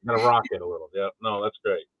little. You're going to rock it a little. Yeah, no, that's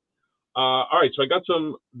great. All right, so I got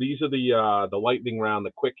some. These are the lightning round,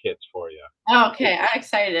 the quick hits for you. Oh, okay, I'm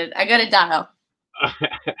excited. I got a dial.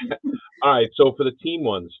 All right, so for the team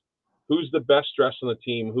ones, who's the best dressed on the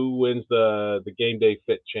team? Who wins the game day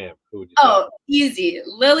fit champ? Who would you say? Easy.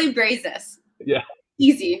 Lily Brazis. Yeah.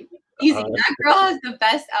 Easy. That girl has the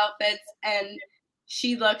best outfits, and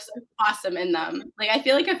she looks awesome in them. Like, I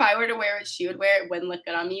feel like if I were to wear what she would wear, it wouldn't look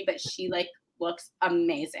good on me, but she like looks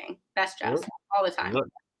amazing. Best dressed all the time.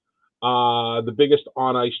 The biggest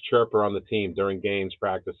on ice chirper on the team during games,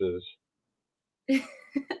 practices. I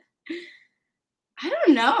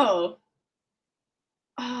don't know.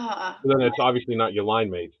 Then it's obviously not your line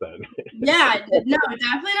mates then. Yeah, no,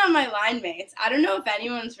 definitely not my line mates. I don't know if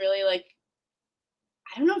anyone's really like,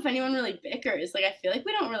 I don't know if anyone really bickers. Like, I feel like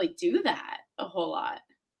we don't really do that a whole lot.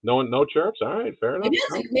 No chirps? All right, fair enough.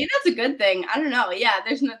 Maybe that's a good thing. I don't know. Yeah,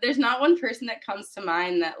 there's not one person that comes to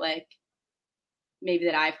mind that like maybe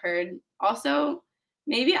that I've heard. Also,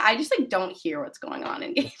 maybe I just like don't hear what's going on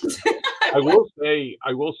in games. I will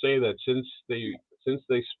say that since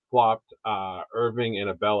they flopped Irving and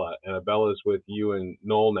Abella, and Abella's with you and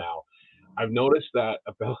Noel now, I've noticed that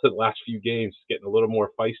Abella the last few games is getting a little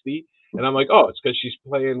more feisty. And I'm like, oh, it's because she's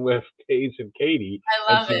playing with Taze and Katie.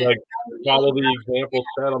 I love and she's it. Like, follow the example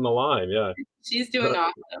set on the line. Yeah. She's doing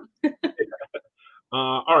awesome.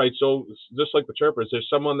 All right. So just like the chirpers, there's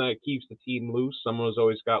someone that keeps the team loose. Someone who's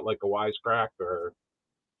always got like a wisecrack or.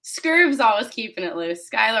 Scurv's always keeping it loose.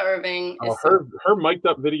 Skylar Irving. Her mic'd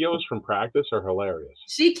up videos from practice are hilarious.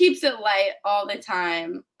 She keeps it light all the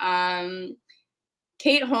time.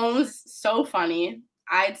 Kate Holmes, so funny.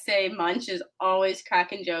 I'd say Munch is always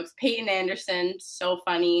cracking jokes. Peyton Anderson, so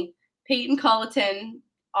funny. Peyton Culleton,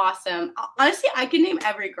 awesome. Honestly, I could name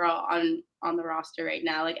every girl on the roster right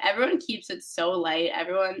now. Like, everyone keeps it so light.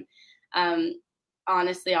 Everyone,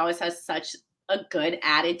 honestly, always has such a good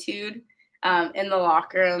attitude in the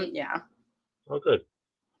locker room. Yeah. Oh, good.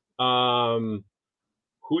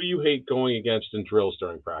 Who do you hate going against in drills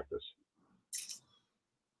during practice?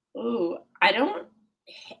 Ooh, I don't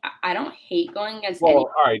hate going against anyone.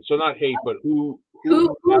 All right, so not hate, but who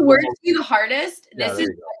works you the hardest? Yeah,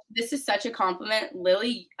 this is such a compliment.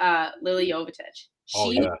 Lily Jovicic.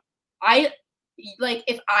 I like,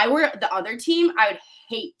 if I were the other team, I would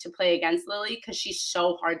hate to play against Lily because she's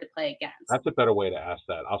so hard to play against. That's a better way to ask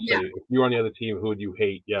that. I'll say, if you were on the other team, who would you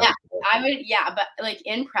hate? Yeah, I would. Yeah, but like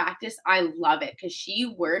in practice, I love it because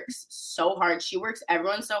she works so hard. She works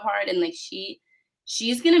everyone so hard, and like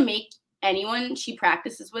she's gonna make anyone she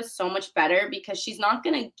practices with so much better because she's not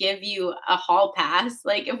gonna give you a hall pass.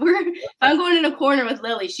 Like if I'm going in a corner with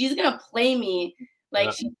Lily, she's gonna play me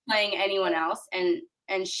like she's playing anyone else,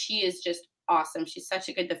 and she is just awesome. She's such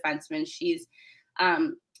a good defenseman. She's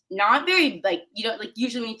not very like, you know, like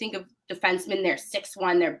usually when you think of defensemen, they're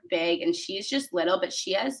 6'1", they're big, and she's just little, but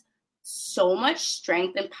she has so much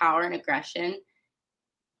strength and power and aggression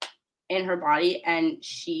in her body, and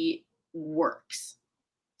she works.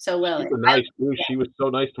 So Lily, nice too. She was so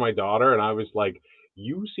nice to my daughter, and I was like,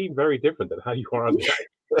 "You seem very different than how you are on the ice."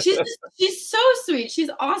 she's so sweet. She's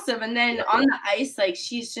awesome, and then on the ice, like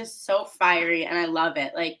she's just so fiery, and I love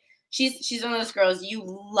it. Like she's one of those girls you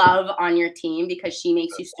love on your team because she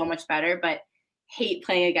makes you so much better, but hate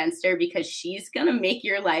playing against her because she's gonna make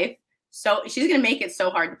your life she's gonna make it so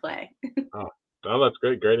hard to play. Oh, that's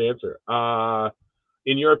great answer.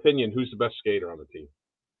 In your opinion, who's the best skater on the team?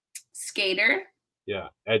 Skater? Yeah,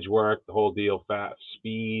 edge work, the whole deal, fast,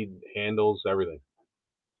 speed, handles, everything.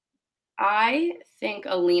 I think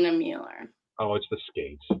Alina Mueller. Oh, it's the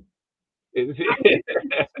skates.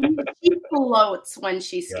 She floats when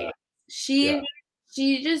she skates. She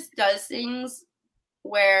just does things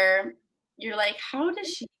where you're like, how does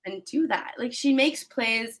she even do that? Like, she makes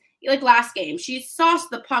plays. Like last game, she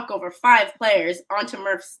sauced the puck over 5 players onto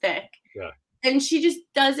Murph's stick. Yeah. And she just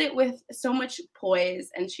does it with so much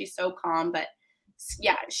poise, and she's so calm. But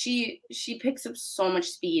yeah, she picks up so much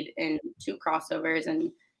speed in 2 crossovers,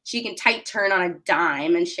 and she can tight turn on a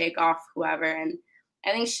dime and shake off whoever. And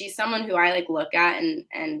I think she's someone who I like look at,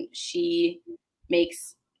 and she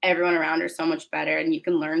makes everyone around her so much better, and you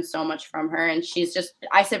can learn so much from her. And she's just,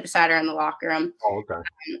 I sit beside her in the locker room. Oh, okay.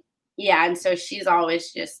 yeah, and so she's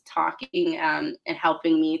always just talking and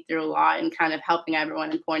helping me through a lot and kind of helping everyone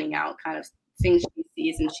and pointing out kind of things she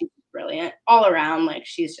sees, and she's brilliant all around. Like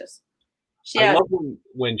she I has love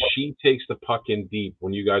when she takes the puck in deep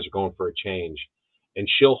when you guys are going for a change, and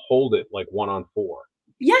she'll hold it like 1-on-4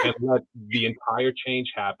 yeah, and let the entire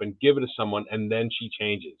change happen, give it to someone, and then she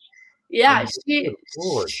changes. yeah, I'm like, "Good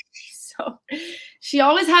Lord." so she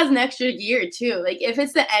always has an extra gear too. Like if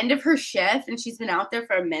it's the end of her shift and she's been out there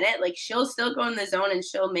for a minute, like she'll still go in the zone and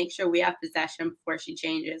she'll make sure we have possession before she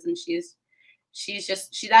changes. And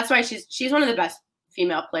that's why she's one of the best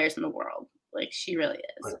female players in the world. Like she really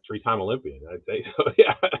Like is. a 3-time Olympian, I'd say. So,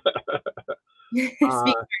 yeah. Speak Uh,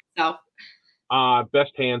 for yourself.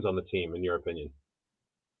 Best hands on the team, in your opinion?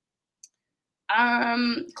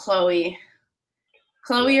 Chloe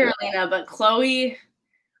or Lena, but Chloe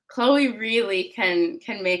really can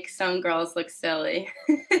make some girls look silly.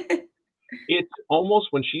 It's almost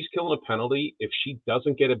when she's killing a penalty, if she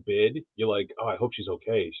doesn't get a bid, you're like, "Oh, I hope she's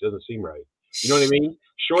okay. She doesn't seem right." You know what I mean?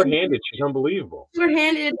 Shorthanded, she's unbelievable.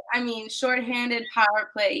 Shorthanded power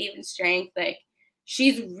play, even strength, like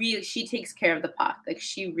she takes care of the puck. Like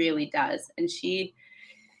she really does. And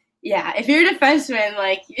if you're a defenseman,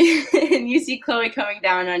 like and you see Chloe coming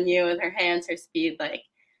down on you with her hands, her speed, like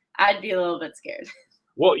I'd be a little bit scared.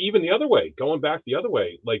 Well, even the other way, going back the other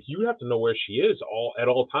way, like you have to know where she is at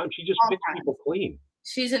all times. She just All picks times. people clean.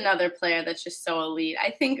 She's another player that's just so elite.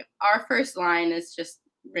 I think our first line is just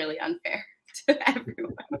really unfair to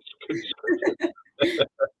everyone.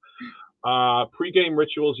 Pre-game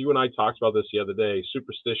rituals. You and I talked about this the other day.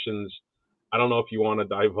 Superstitions. I don't know if you want to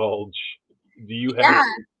divulge. Do you have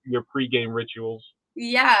your pre-game rituals?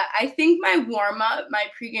 Yeah, I think my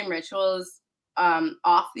pre-game rituals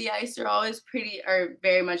off the ice are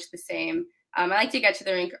very much the same. I like to get to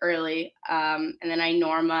the rink early, and then I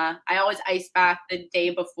always ice bath the day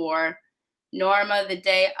before, Norma the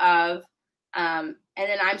day of, and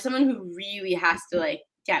then I'm someone who really has to like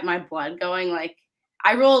get my blood going. Like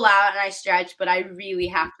I roll out and I stretch, but I really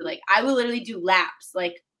have to I will literally do laps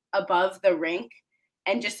like above the rink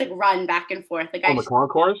and just like run back and forth. Like on the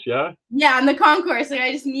concourse, yeah. Yeah, on the concourse. Like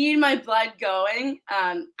I just need my blood going.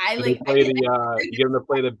 You get them to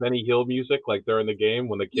play the Benny Hill music like during the game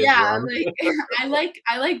when the kids run. Like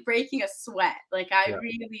I like breaking a sweat. Like I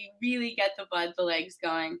really get the legs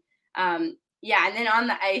going. And then on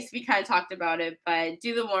the ice we kind of talked about it, but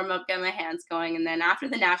do the warm up, get my hands going, and then after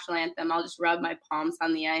the national anthem, I'll just rub my palms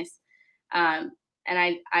on the ice. And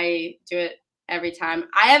I do it every time.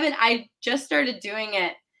 I just started doing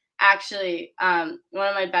it actually. One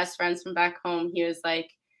of my best friends from back home, he was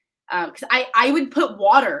like, because I would put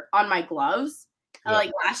water on my gloves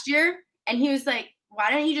like last year, and he was like,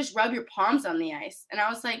 why don't you just rub your palms on the ice? And I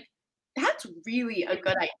was like, that's really a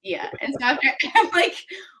good idea. And so after, I'm like,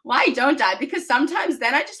 why don't I? Because sometimes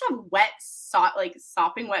then I just have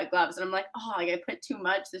sopping wet gloves, and I'm like, oh, like I put too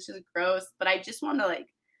much. This is gross. But I just want to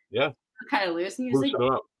kind of loose. And he was like,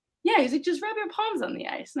 he's like, just rub your palms on the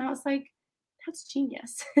ice. And I was like, that's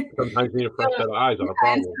genius. Sometimes you need a fresh set of eyes on a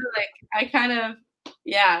problem. So, I kind of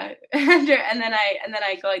and then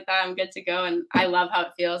I go like that. I'm good to go, and I love how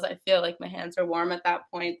it feels. I feel like my hands are warm at that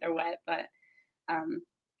point. They're wet, but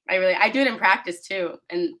I do it in practice too,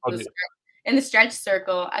 and in the stretch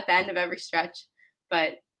circle at the end of every stretch.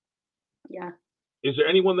 But yeah. Is there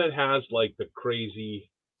anyone that has like the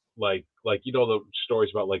crazy, like the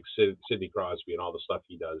stories about like Sidney Crosby and all the stuff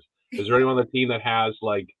he does? Is there anyone on the team that has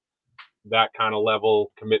like that kind of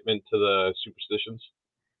level commitment to the superstitions?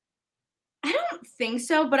 I don't think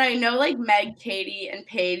so, but I know like Meg, Katie, and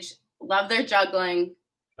Paige love their juggling.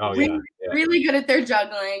 Oh really good at their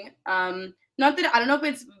juggling. Not that I don't know if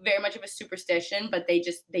it's very much of a superstition, but they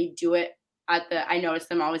do it I notice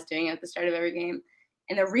them always doing it at the start of every game,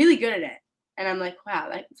 and they're really good at it. And I'm like, wow,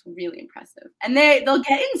 that's really impressive. And they'll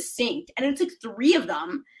get in sync, and it's like 3 of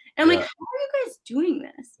them. And I'm like, how are you guys doing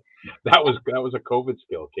this? That was a COVID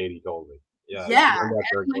skill, Katie told me. Yeah.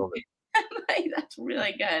 That's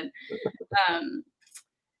really good.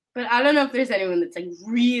 But I don't know if there's anyone that's like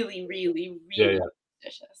really, really, really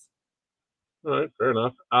suspicious. All right, fair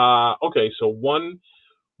enough. Okay, so one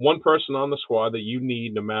person on the squad that you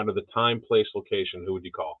need, no matter the time, place, location, who would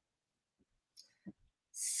you call?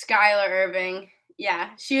 Skylar Irving. Yeah,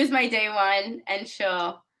 she was my day one, and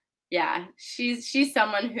she's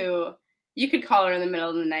someone who you could call her in the middle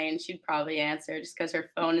of the night and she'd probably answer just because her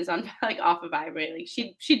phone is on off of vibrate. Like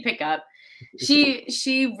she'd pick up.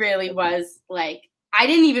 She really was like, I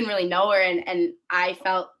didn't even really know her, and I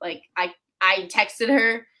felt like I texted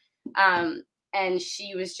her, and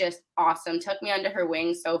she was just awesome. Took me under her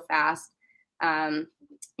wing so fast.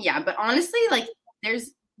 But honestly, like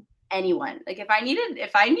anyone. Like if I needed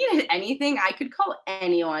anything, I could call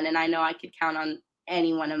anyone, and I know I could count on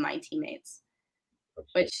any one of my teammates,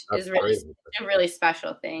 which That's is really great. a really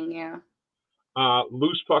special thing. Yeah.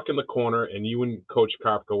 Loose puck in the corner, and you and Coach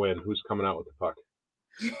Carp go in. Who's coming out with the puck?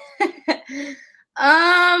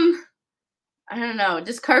 I don't know.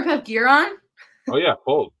 Does Carp have gear on? Oh yeah,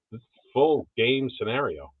 full game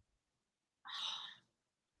scenario.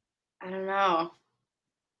 I don't know.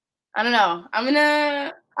 I'm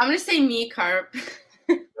gonna say me, Carp.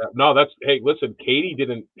 No, hey, listen, Katie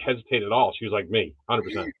didn't hesitate at all. She was like me,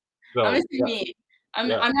 100%. So I'm gonna say me. I'm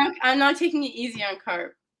not taking it easy on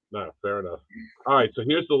Carp. no, fair enough. All right, so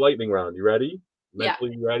here's the lightning round. You ready? Yeah.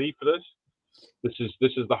 Mentally ready for this? This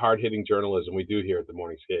is the hard hitting journalism we do here at the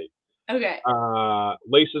Morning Skate. Okay.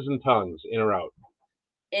 Laces and tongues, in or out?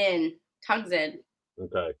 In. Tongues in.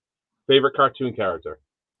 Okay. Favorite cartoon character?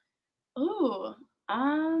 Ooh.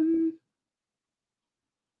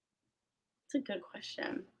 That's a good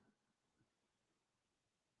question.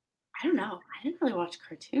 I don't know. I didn't really watch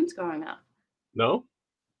cartoons growing up. No?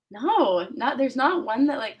 No, there's not one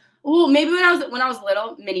that like. Oh, maybe when I was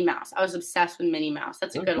little, Minnie Mouse. I was obsessed with Minnie Mouse.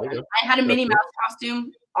 That's a good one. I had a Minnie Mouse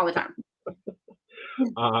costume all the time.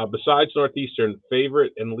 Besides Northeastern,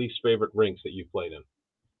 favorite and least favorite rinks that you've played in?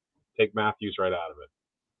 Take Matthews right out of it.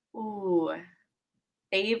 Ooh,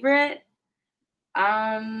 favorite.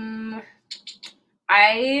 I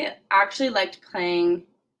actually liked playing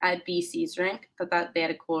at BC's rink. Thought they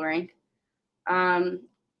had a cool rink.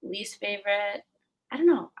 Least favorite. I don't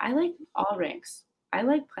know. I like all rinks. I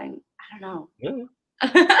like playing. I don't know. Yeah.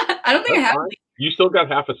 I don't think I have. You still got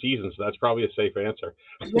half a season, so that's probably a safe answer.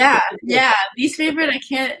 Yeah. Least favorite. I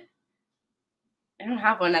don't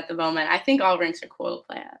have one at the moment. I think all rinks are cool to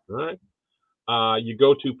play at. All right. You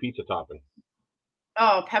go to pizza topping.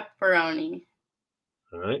 Oh, pepperoni.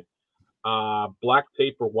 All right. Black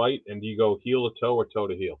tape or white, and do you go heel to toe or toe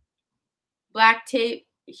to heel? Black tape,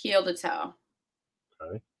 heel to toe.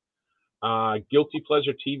 Okay. Guilty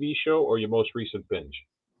pleasure TV show or your most recent binge?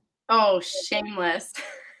 Oh, Shameless.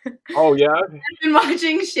 Oh yeah. I've been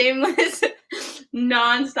watching Shameless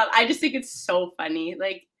nonstop. I just think it's so funny.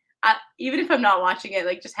 Like, even if I'm not watching it,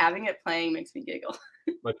 like just having it playing makes me giggle.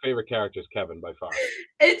 My favorite character is Kevin by far.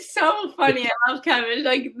 It's so funny. I love Kevin.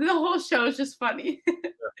 Like the whole show is just funny. Yeah,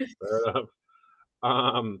 fair enough.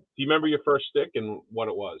 Do you remember your first stick and what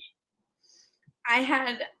it was? I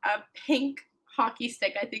had a pink hockey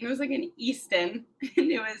stick. I think it was like an Easton,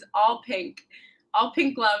 and it was all pink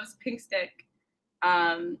gloves, pink stick.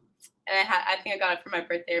 And I think I got it for my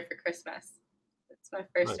birthday or for Christmas. It's my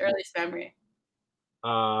first earliest memory.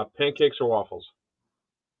 Pancakes or waffles?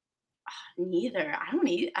 Neither. I don't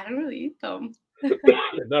really eat them.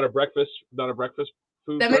 Not a breakfast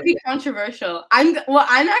food. That might be controversial. I'm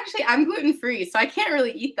gluten free, so I can't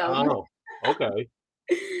really eat them. Oh, okay.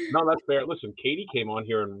 No, that's fair. Listen, Katie came on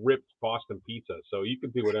here and ripped Boston pizza, so you can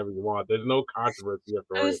do whatever you want. There's no controversy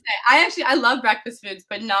after. I love breakfast foods,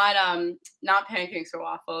 but not pancakes or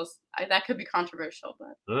waffles. That could be controversial,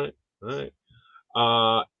 but. All right.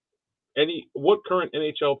 What current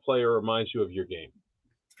NHL player reminds you of your game?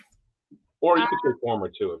 Or you could say former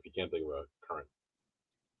too, if you can't think of a current.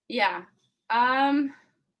 Yeah.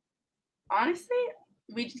 Honestly,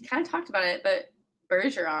 we just kind of talked about it, but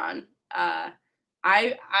Bergeron.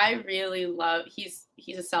 I really love. He's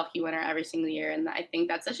a Selke winner every single year, and I think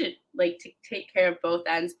that's such a to take care of both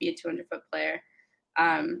ends, be a 200-foot player,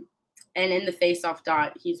 and in the face-off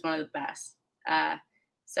dot, he's one of the best.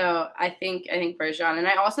 So I think Bergeron, and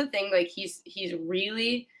I also think he's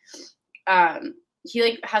really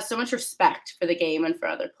he has so much respect for the game and for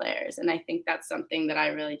other players, and I think that's something that I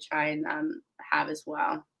really try and have as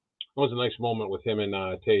well. It was a nice moment with him and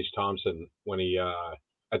Taze Thompson when he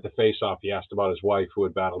at the face-off he asked about his wife who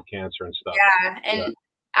had battled cancer and stuff. Yeah,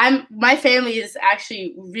 and my family is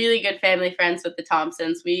actually really good family friends with the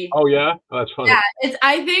Thompsons. Oh yeah, that's funny. Yeah,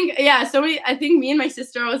 I think me and my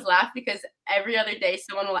sister always laugh because every other day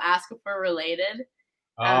someone will ask if we're related.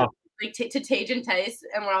 To Tage and Taze,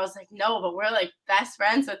 and we're always like, no, but we're best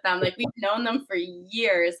friends with them. We've known them for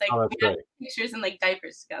years. We have pictures and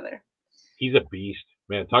diapers together. He's a beast,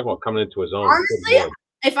 man. Talk about coming into his own. Honestly,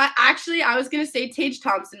 I was gonna say Taze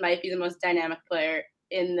Thompson might be the most dynamic player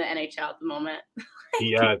in the NHL at the moment.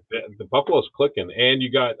 Yeah, the Buffalo's clicking, and you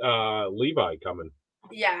got Levi coming.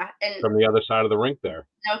 Yeah, and from the other side of the rink there.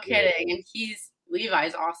 No kidding, and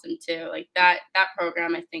Levi's awesome too. That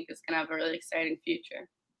program I think is gonna have a really exciting future.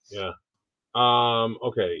 Yeah.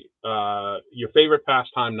 Okay. Your favorite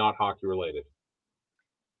pastime, not hockey related?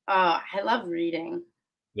 Oh, I love reading.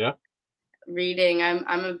 Yeah. Reading.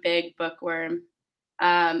 I'm a big bookworm.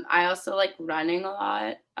 I also like running a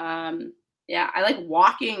lot. Yeah, I like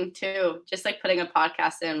walking too. Just like putting a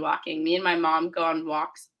podcast in and walking. Me and my mom go on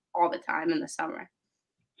walks all the time in the summer.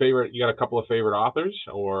 You got a couple of favorite authors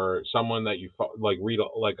or someone that you like read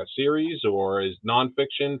like a series or is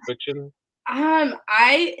nonfiction, fiction?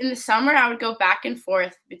 In the summer I would go back and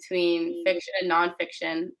forth between fiction and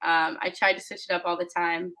nonfiction. I tried to switch it up all the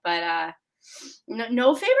time, but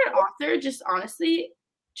no favorite author. Just honestly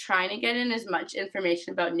trying to get in as much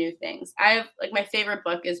information about new things. I have like my favorite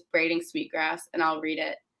book is Braiding Sweetgrass, and I'll read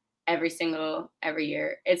it every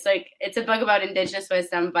year. It's a book about indigenous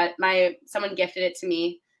wisdom, but someone gifted it to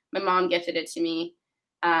me. My mom gifted it to me,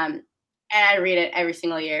 and I read it every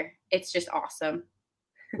single year. It's just awesome.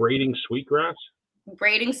 Braiding Sweetgrass?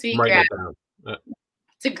 Braiding I'm writing Sweetgrass. it down.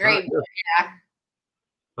 It's a great book, yeah.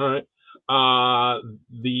 All right.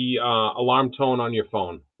 The alarm tone on your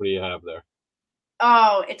phone. What do you have there?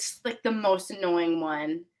 Oh, it's like the most annoying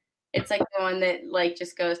one. It's like the one that like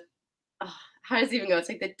just goes, oh, how does it even go? It's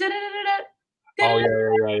like the da da da da. Oh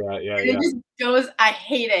yeah. And it just goes, I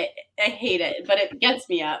hate it, but it gets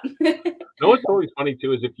me up. No, what's always funny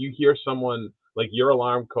too is if you hear someone like your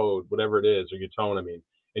alarm code, whatever it is, or your tone, I mean,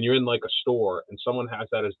 and you're in like a store and someone has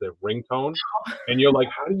that as their ringtone, and you're like,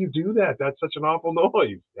 how do you do that? That's such an awful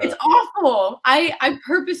noise. Yeah. It's awful. I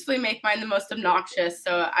purposefully make mine the most obnoxious,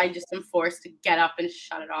 so I just am forced to get up and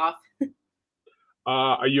shut it off.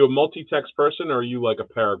 Are you a multi-text person or are you like a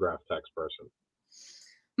paragraph text person?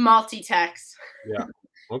 Multi-text. Yeah.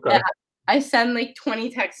 Okay. Yeah, I send like 20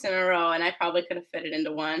 texts in a row, and I probably could have fit it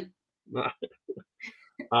into one.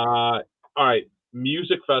 All right.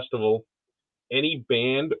 Music festival. Any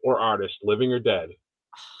band or artist, living or dead.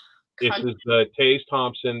 This is the Taze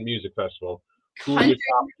Thompson Music Festival. Who are your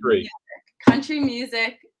top three? Country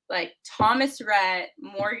music, like Thomas Rhett,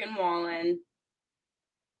 Morgan Wallen,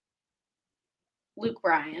 Luke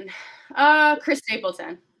Bryan, Chris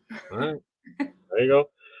Stapleton. All right. There you go.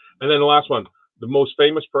 And then the last one, the most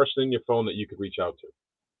famous person in your phone that you could reach out to.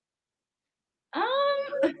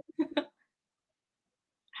 I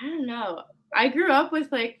don't know. I grew up with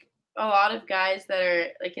like a lot of guys that are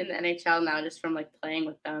like in the NHL now just from like playing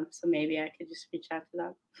with them. So maybe I could just reach out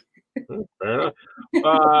to them. Fair enough.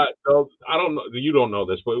 So I don't know. You don't know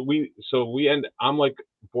this, but I'm like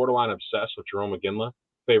borderline obsessed with Jarome Iginla,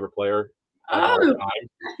 favorite player of all time.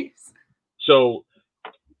 Nice. So,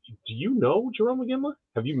 do you know Jarome Iginla?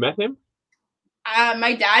 Have you met him?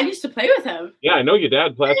 My dad used to play with him. Yeah, I know your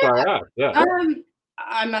dad. That's why I asked. Yeah.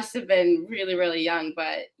 I must have been really, really young,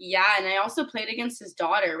 but yeah. And I also played against his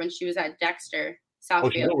daughter when she was at Dexter, Southfield. Oh,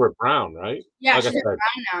 she's over at Brown, right? Yeah, like she's at Brown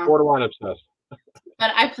now. Borderline obsessed.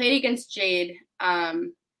 But I played against Jade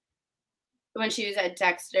when she was at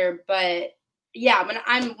Dexter. But yeah, when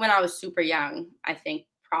I was super young, I think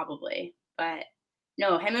probably. But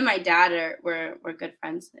no, him and my dad were good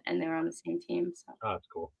friends, and they were on the same team. So. Oh, that's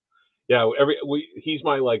cool. Yeah, he's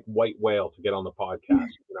my like white whale to get on the podcast.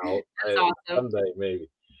 You know, that's awesome. Someday maybe.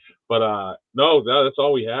 But no, that's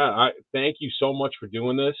all we had. I thank you so much for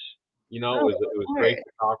doing this. You know, it was great to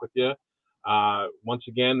talk with you. Once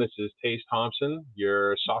again, this is Taze Thompson,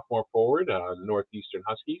 your sophomore forward, Northeastern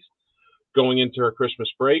Huskies, going into her Christmas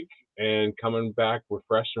break and coming back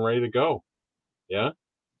refreshed and ready to go. Yeah.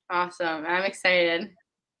 Awesome. I'm excited.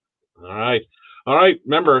 All right.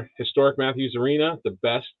 Remember, historic Matthews Arena, the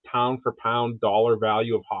best pound for pound dollar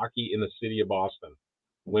value of hockey in the city of Boston,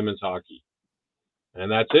 women's hockey.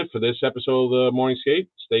 And that's it for this episode of the Morning Skate.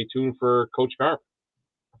 Stay tuned for Coach Carp.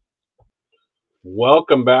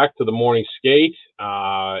 Welcome back to the Morning Skate.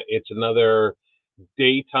 It's another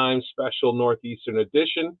daytime special Northeastern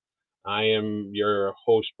edition. I am your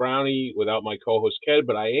host, Brownie, without my co-host, Ked,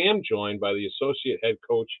 but I am joined by the associate head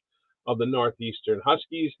coach of the Northeastern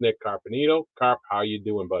Huskies, Nick Carpenito. Carp, how you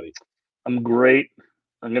doing, buddy? I'm great.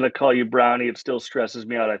 I'm going to call you Brownie. It still stresses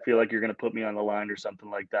me out. I feel like you're going to put me on the line or something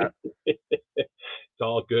like that. It's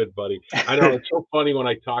all good, buddy. I know it's so funny when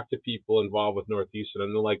I talk to people involved with Northeastern,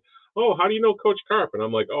 and they're like, "Oh, how do you know Coach Carp?" And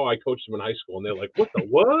I'm like, "Oh, I coached him in high school." And they're like, "What the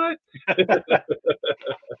what?"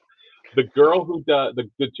 The girl who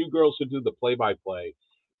the two girls who do the play-by-play,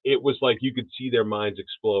 it was like you could see their minds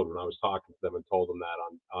explode when I was talking to them and told them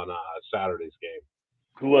that on Saturday's game.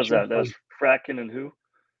 Who was that? That was Fracken and who?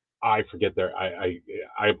 I forget their. I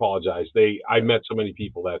apologize. I met so many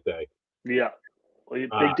people that day. Yeah. Well,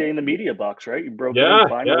 big day in the media box, right? You broke in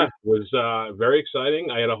finally. Yeah. It was very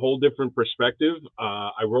exciting. I had a whole different perspective.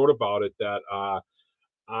 I wrote about it that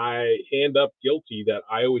I hand up guilty that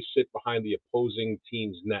I always sit behind the opposing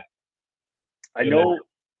team's net. I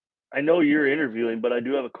know you're interviewing, but I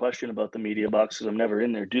do have a question about the media box because I'm never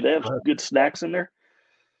in there. Do they have good snacks in there?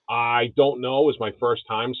 I don't know. It was my first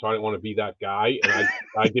time, so I didn't want to be that guy, and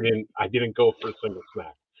I didn't go for a single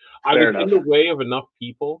snack. I Fair was in enough. the way of enough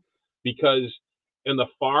people because in the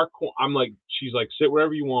far corner, I'm like, she's like, sit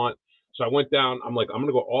wherever you want. So I went down. I'm like, I'm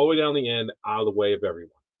gonna go all the way down the end, out of the way of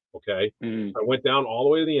everyone. Okay. Mm, I went down all the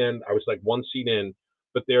way to the end. I was like one seat in,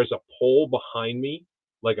 but there's a pole behind me,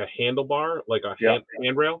 like a handlebar, like a yeah.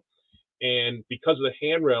 handrail. And because of the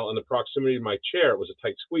handrail and the proximity to my chair, it was a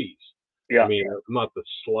tight squeeze. I Yeah. mean, I'm not the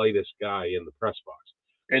slightest guy in the press box.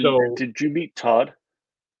 And So did you meet Todd?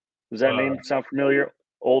 Does that uh, name sound familiar?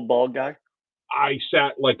 Old bald guy? I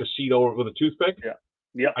sat like a seat over with a toothpick. Yeah.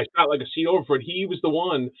 Yep. I sat like a seat over for it. He was the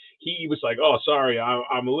one. He was like, "Oh, sorry,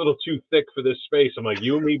 I'm a little too thick for this space." I'm like,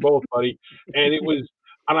 "You and me both, buddy." And it was,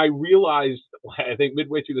 and I realized, I think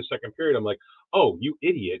midway through the second period, I'm like, "Oh, you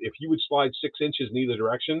idiot! If you would slide 6 inches in either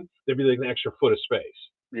direction, there'd be like an extra foot of space."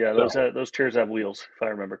 Yeah, So those chairs have wheels, if I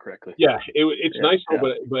remember correctly. yeah, it's Yeah, nice though,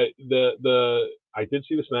 yeah. but the I did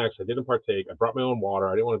see the snacks. I didn't partake. I brought my own water.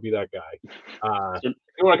 I didn't want to be that guy. I So, didn't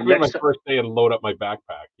want to so come in my next first day and load up my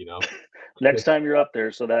backpack. You know. next time you're up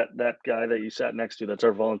there, so that guy that you sat next to, that's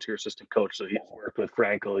our volunteer assistant coach. So he's worked with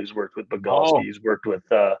Frankel, he's worked with Bogowski, Oh, he's worked with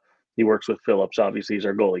he works with Phillips. Obviously, he's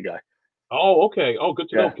our goalie guy. oh, okay. Oh, good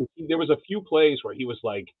to know. Yeah, 'Cause there was a few plays where he was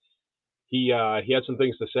like, he had some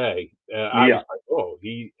things to say. I was yeah, like, oh,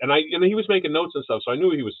 and he was making notes and stuff, so I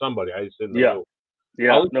knew he was somebody. I just didn't know yeah, who.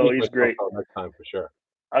 yeah. I'll No, introduce he's myself great. out next time for sure.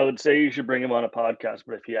 I would say you should bring him on a podcast,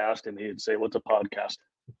 but if you asked him, he'd say, "What's a podcast?"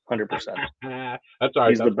 100%. That's all right.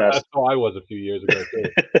 He's the That's best. how I was a few years ago too.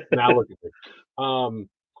 Now look at me. Um,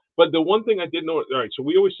 but the one thing I did know, all right, so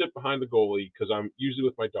we always sit behind the goalie because I'm usually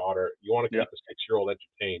with my daughter. You want to Yeah, keep a 6-year-old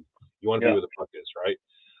entertained. You want to be yeah, where the puck is, right?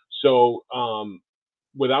 So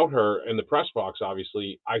without her in the press box,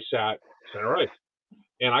 obviously, I sat center ice,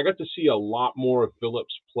 and I got to see a lot more of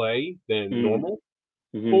Phillips play than mm, normal.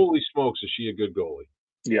 hmm, Holy smokes, is she a good goalie?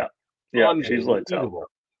 yeah, yeah. She's lights out. Unbelievable.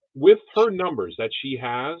 With her numbers that she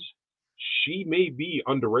has, she may be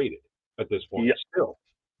underrated at this point Yeah. still.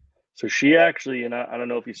 So she actually, and I don't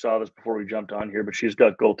know if you saw this before we jumped on here, but she's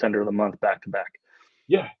got goaltender of the month back to back.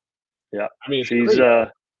 Yeah, Yeah, I mean, it's she's great.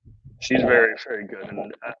 she's very very good,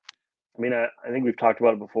 and I mean I think we've talked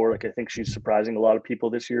about it before. Like I think she's surprising a lot of people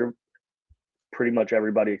this year. Pretty much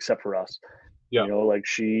everybody except for us. Yeah, You know, like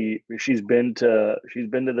she's been to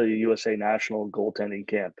the USA national goaltending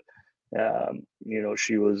camp. You know,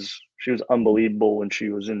 she was unbelievable when she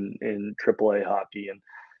was in AAA hockey,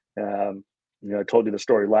 and you know, I told you the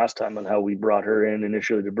story last time on how we brought her in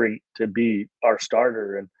initially to be our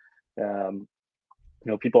starter, and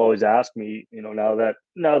you know, people always ask me, you know, now that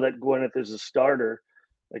Gwyneth is a starter,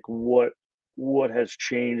 like what has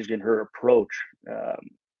changed in her approach?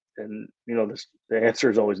 And you know, the answer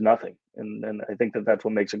is always nothing. And I think that that's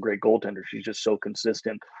what makes a great goaltender. She's just so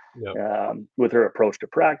consistent yeah. with her approach to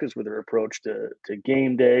practice, with her approach to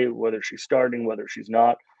game day, whether she's starting, whether she's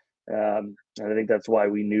not. And I think that's why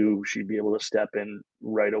we knew she'd be able to step in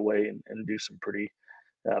right away and do some pretty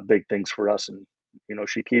big things for us. And you know,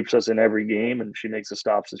 she keeps us in every game, and she makes the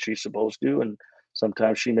stops that she's supposed to, and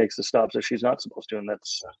sometimes she makes the stops that she's not supposed to, and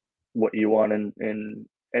that's what you want in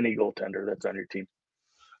any goaltender that's on your team.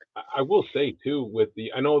 I will say too, with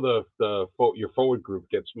I know your forward group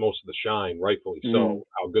gets most of the shine, rightfully Mm, so,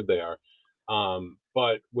 how good they are.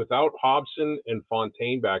 But without Hobson and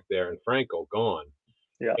Fontaine back there and Franco gone,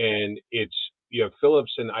 yeah, and you have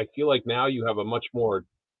Phillips, and I feel like now you have a much more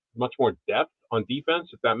depth on defense,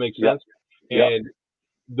 if that makes yeah, sense. yeah, And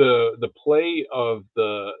the play of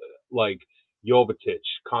the like Jovetic,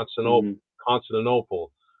 mm,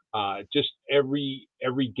 Constantinople, just every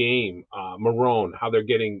game, Marone, how they're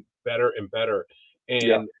getting better and better,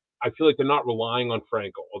 yeah, and I feel like they're not relying on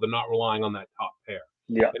Franco or they're not relying on that top pair,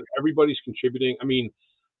 yeah, and everybody's contributing. I mean,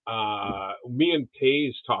 me and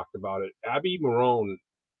Taze talked about it. Abby Marone,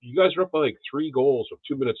 you guys are up by like 3 goals with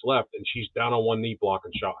 2 minutes left, and she's down on one knee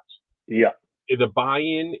blocking shots. yeah, The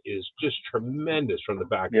buy-in is just tremendous from the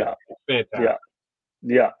back end. yeah, It's fantastic.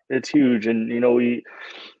 yeah, yeah. It's huge, and you know,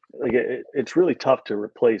 it's really tough to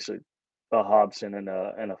replace a Hobson and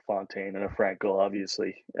a Fontaine and a Franco,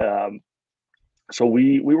 obviously. So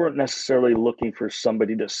we weren't necessarily looking for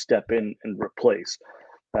somebody to step in and replace.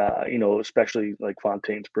 You know, especially like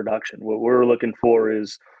Fontaine's production. What we're looking for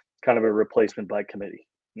is kind of a replacement by committee.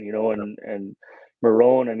 You know, and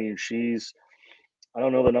Marone, I mean, I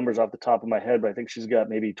don't know the numbers off the top of my head, but I think she's got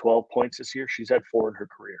maybe 12 points this year. She's had 4 in her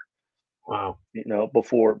career. Wow. You know,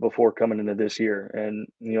 before coming into this year, and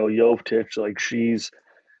you know, Jovetic, like she's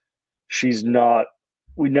not.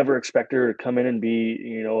 We never expect her to come in and be,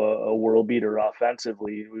 you know, a world beater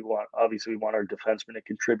offensively. We want Obviously we want our defensemen to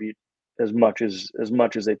contribute as much as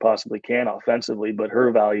they possibly can offensively, but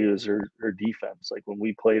her value is her defense. Like when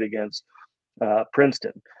we played against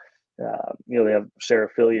Princeton, they have Sarah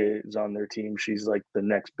Fillier is on their team. She's like the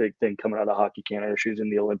next big thing coming out of Hockey Canada. She was in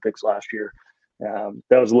the Olympics last year.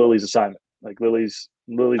 That was Lily's assignment. Like Lily's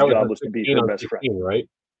job was to be her best 16, friend. right?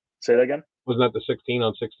 Say that again. Wasn't that the 16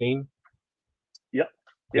 on 16? Yep.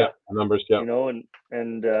 Yeah. Numbers. Yeah.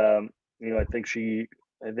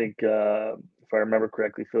 I think if I remember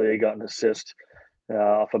correctly, Fillier got an assist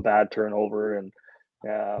off a bad turnover, and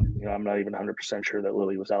I'm not even 100% sure that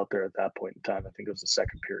Lily was out there at that point in time. I think it was the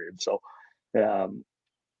second period. So,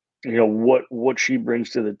 what she brings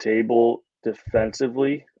to the table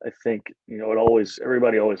defensively, I think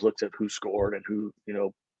everybody always looks at who scored and who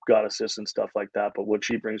got assists and stuff like that. But what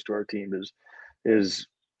she brings to our team is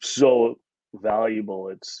so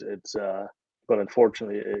valuable. But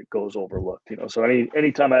unfortunately, it goes overlooked. So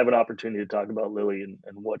anytime I have an opportunity to talk about Lily and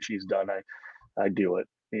what she's done, I do it.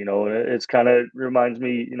 And it's kind of reminds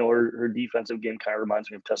me, her defensive game kind of reminds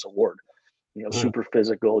me of Tessa Ward. Super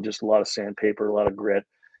physical, just a lot of sandpaper, a lot of grit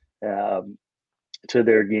to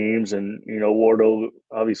their games. And Wardo,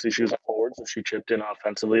 obviously she was a forward, so she chipped in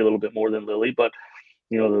offensively a little bit more than Lily, but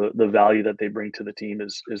the value that they bring to the team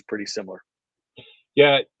is pretty similar.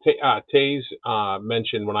 Yeah, Taze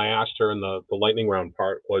mentioned when I asked her in the lightning round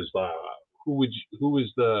part was who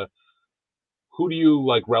do you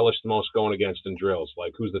like relish the most going against in drills?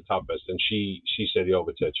 Like who's the toughest? And she said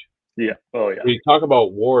Jovetic. Yeah. Oh yeah. When you talk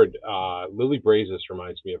about Ward, Lily Brazis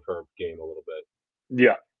reminds me of her game a little bit.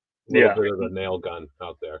 Yeah. A little bit of a nail gun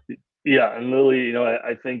out there. Yeah, and Lily,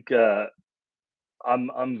 I think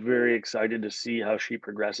I'm very excited to see how she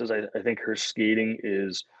progresses. I think her skating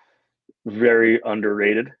is very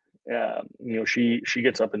underrated. She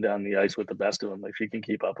gets up and down the ice with the best of them. Like she can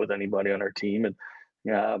keep up with anybody on our team, and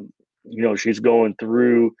she's going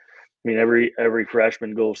through. I mean, every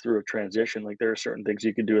freshman goes through a transition. Like there are certain things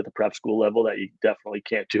you can do at the prep school level that you definitely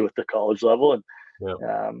can't do at the college level, and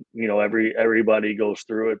everybody goes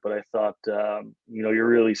through it. But I thought, you're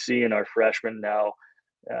really seeing our freshmen now.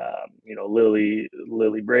 Lily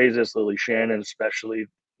Brazis, Lily Shannon, especially,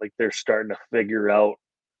 like they're starting to figure out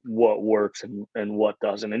what works and what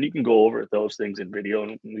doesn't. And you can go over those things in video,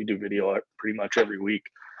 and we do video pretty much every week,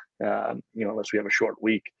 unless we have a short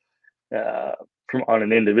week on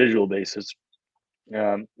an individual basis.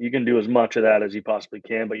 You can do as much of that as you possibly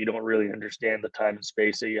can, but you don't really understand the time and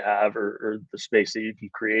space that you have or the space that you can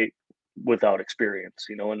create without experience,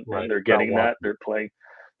 and they're getting that. They're playing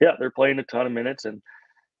a ton of minutes, and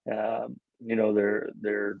they're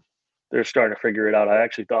starting to figure it out. I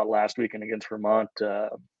actually thought last weekend against Vermont, the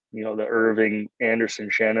Irving, Anderson,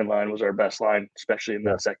 Shannon line was our best line, especially in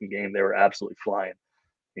that second game. They were absolutely flying,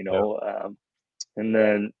 and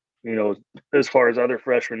then, as far as other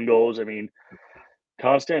freshmen goes, I mean,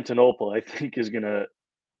 Constantinople, I think is gonna.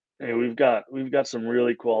 We've got some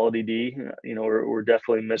really quality D. We're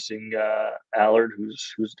definitely missing Allard,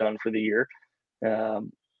 who's done for the year.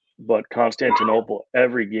 But Constantinople,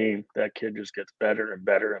 every game that kid just gets better and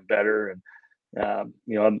better and better. And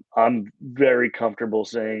I'm very comfortable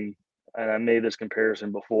saying, and I made this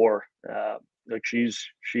comparison before, like she's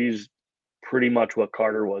pretty much what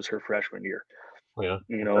Carter was her freshman year. Yeah.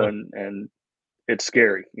 And it's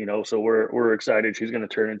scary, so we're excited. She's going to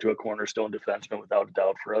turn into a cornerstone defenseman without a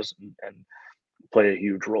doubt for us and play a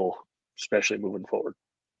huge role, especially moving forward.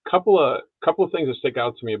 Couple of things that stick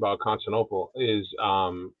out to me about Constantinople is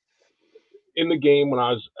in the game when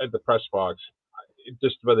I was at the press box,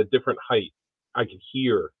 just by the different height, I could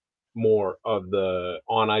hear more of the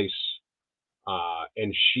on ice,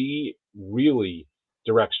 and she really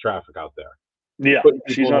directs traffic out there. Yeah,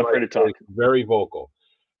 she's not afraid to talk. Very vocal.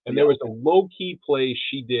 And there was a low-key play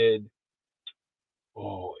she did.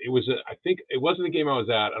 Oh, I think it wasn't the game I was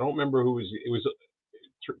at. I don't remember who it was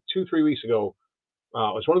 2-3 weeks ago.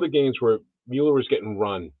 It was one of the games where Mueller was getting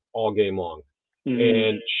run all game long.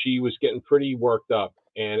 And she was getting pretty worked up.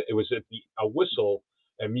 And it was a whistle,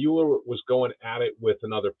 and Mueller was going at it with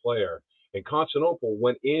another player. And Constantinople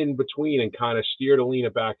went in between and kind of steered Alina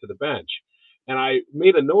back to the bench. And I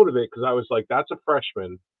made a note of it because I was like, that's a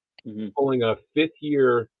freshman pulling a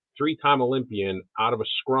fifth-year, three-time Olympian out of a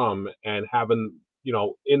scrum and having,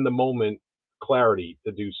 in the moment clarity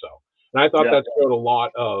to do so. And I thought that showed a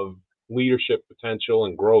lot of leadership potential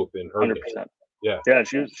and growth in her 100%. game. Yeah,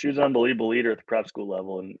 she was an unbelievable leader at the prep school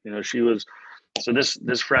level, and she was. So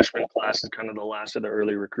this freshman class is kind of the last of the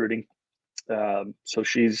early recruiting. So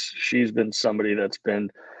she's been somebody that's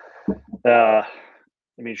been.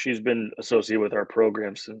 She's been associated with our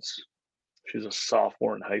program since she was a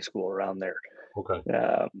sophomore in high school, around there. Okay.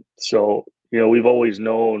 So we've always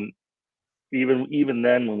known even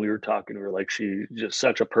then when we were talking to her, like she's just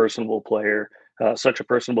such a personable player, such a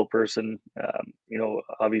personable person.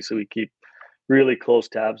 Obviously we keep really close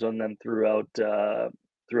tabs on them throughout the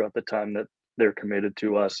time that they're committed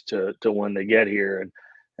to us to when they get here. And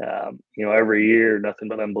every year nothing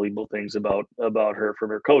but unbelievable things about her from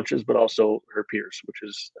her coaches, but also her peers, which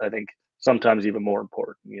is I think sometimes even more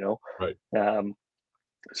important. Right.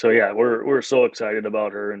 So yeah, we're so excited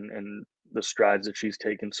about her and the strides that she's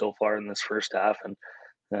taken so far in this first half, and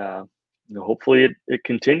hopefully it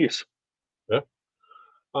continues. Yeah.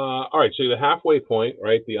 All right. So the halfway point,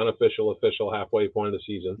 right? The unofficial, official halfway point of the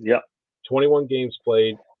season. Yep. 21 games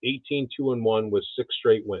played, 18-2-1 with 6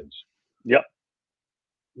 straight wins. Yep.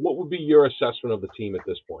 What would be your assessment of the team at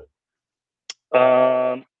this point?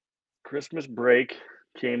 Christmas break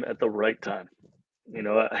came at the right time.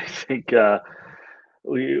 I think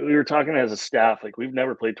we were talking as a staff, like we've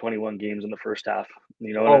never played 21 games in the first half.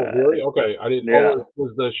 Oh, really? Okay. I didn't. Yeah. Oh,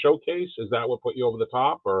 was the showcase? Is that what put you over the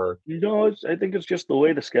top, or? I think it's just the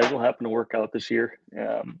way the schedule happened to work out this year.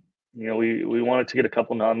 We wanted to get a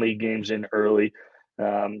couple non-league games in early,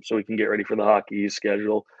 so we can get ready for the hockey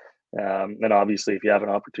schedule. And obviously, if you have an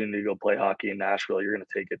opportunity to go play hockey in Nashville, you're going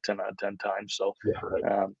to take it 10 out of 10 times. So Yeah,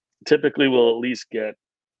 right. typically, we'll at least get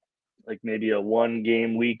like maybe a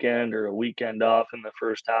 1-game weekend or a weekend off in the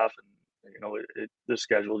first half. And the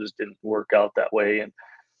schedule just didn't work out that way. And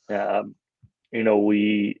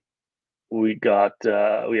we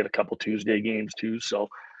had a couple Tuesday games too. So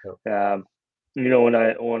when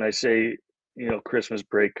I say Christmas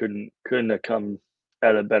break couldn't have come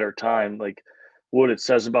at a better time. Like what it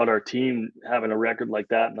says about our team having a record like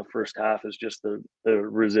that in the first half is just the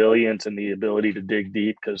resilience and the ability to dig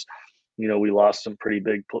deep, because we lost some pretty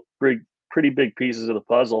big pieces of the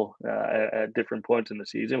puzzle at different points in the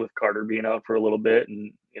season, with Carter being out for a little bit,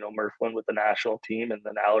 and Murph went with the national team, and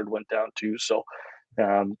then Allard went down too. So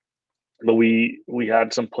but we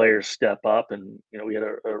had some players step up, and we had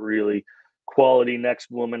a really quality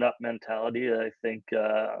next woman up mentality that I think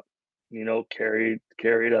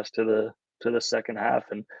carried us to the second half.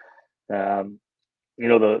 And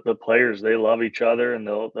the players, they love each other, and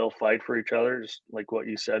they'll fight for each other, just like what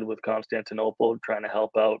you said with Constantinople, trying to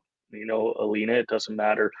help out Alina. It doesn't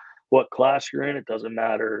matter what class you're in, it doesn't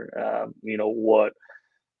matter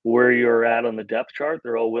where you're at on the depth chart.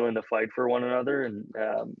 They're all willing to fight for one another. And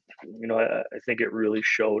I think it really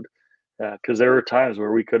showed, because there were times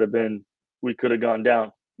where we could have gone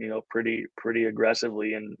down pretty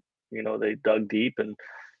aggressively, and they dug deep and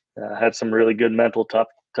had some really good mental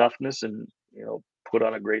toughness, and put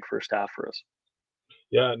on a great first half for us.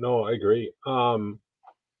 Yeah, no, I agree.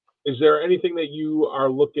 Is there anything that you are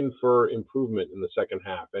looking for improvement in the second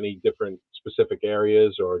half? Any different specific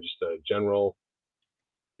areas, or just a general?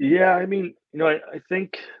 Yeah, I mean, I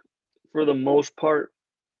think for the most part,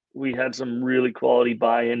 we had some really quality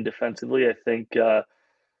buy-in defensively. I think,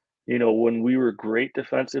 when we were great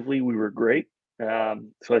defensively, we were great.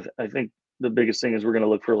 So I think the biggest thing is we're going to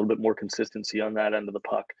look for a little bit more consistency on that end of the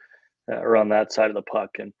puck, or on that side of the puck.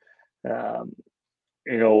 And, um,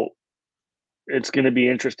 you know, it's going to be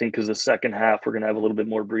interesting because the second half, we're going to have a little bit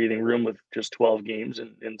more breathing room with just 12 games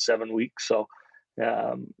in 7 weeks. So,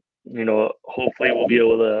 hopefully we'll be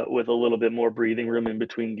able to, with a little bit more breathing room in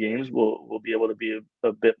between games, we'll be able to be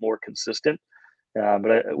a bit more consistent.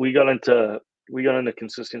 But we got into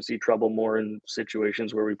consistency trouble more in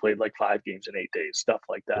situations where we played like 5 games in 8 days, stuff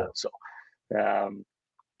like that. Yeah. So, um,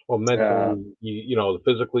 Well, uh, mentally,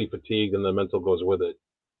 physically fatigued, and the mental goes with it.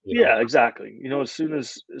 yeah, exactly. As soon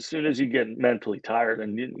as you get mentally tired,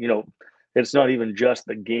 and it's not even just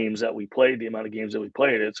the games that we played, the amount of games that we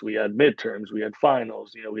played. It's we had midterms, we had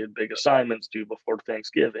finals, we had big assignments due before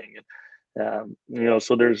Thanksgiving, and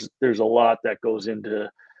so there's a lot that goes into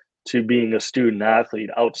being a student athlete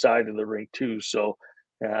outside of the rink too. So,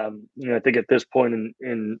 I think at this point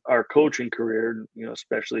in our coaching career,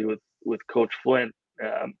 especially with Coach Flint,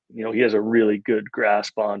 he has a really good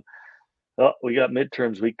grasp on. Oh, we got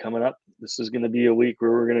midterms week coming up. This is going to be a week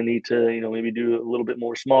where we're going to need to, maybe do a little bit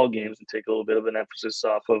more small games and take a little bit of an emphasis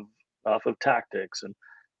off of tactics. And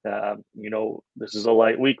this is a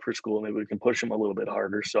light week for school. Maybe we can push them a little bit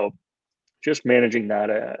harder. So just managing that,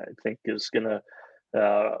 I think, is going to,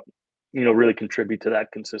 really contribute to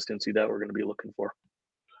that consistency that we're going to be looking for.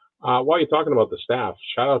 While you're talking about the staff,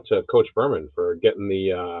 shout out to Coach Berman for getting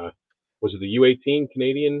the was it the U18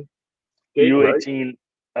 Canadian gig, right?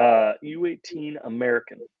 U18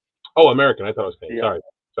 American. Oh, American. I thought it was Canadian. Yeah.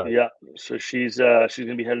 Sorry. Yeah. So she's going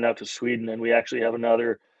to be heading out to Sweden, and we actually have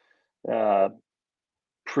another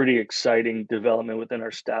pretty exciting development within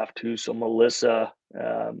our staff too. So Melissa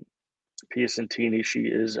Piacentini, she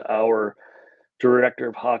is our director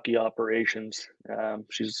of hockey operations. I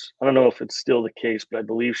don't know if it's still the case, but I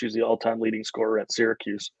believe she's the all-time leading scorer at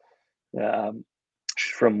Syracuse.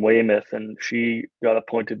 She's from Weymouth, and she got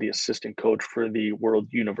appointed the assistant coach for the World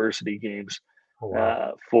University Games Oh,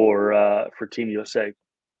 wow. for Team USA.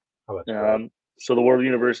 Oh, that's great. So the World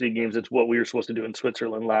University Games, it's what we were supposed to do in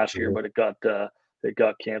Switzerland last year, but it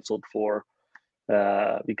got canceled for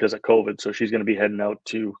because of COVID. So she's going to be heading out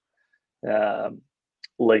to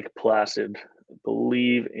Lake Placid, I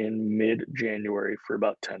believe, in mid-January for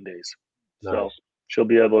about 10 days. Nice. So she'll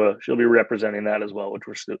be representing that as well, which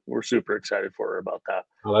we're super excited for her about that.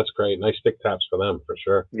 Oh, that's great. Nice stick taps for them, for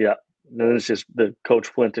sure. Yeah. And it's just the Coach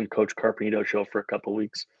Flint and Coach Carpenito show for a couple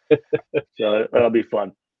weeks. So that'll be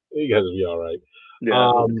fun. You guys will be all right. Yeah,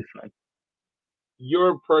 it'll be fun.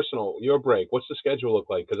 Your break, what's the schedule look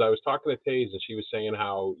like? Because I was talking to Taze, and she was saying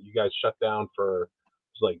how you guys shut down for, it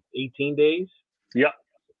was like 18 days? Yeah.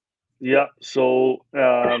 So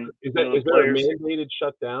Is there a mandated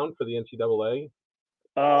shutdown for the NCAA?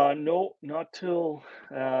 No, not till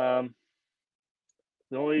the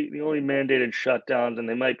only mandated shutdowns, and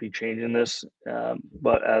they might be changing this,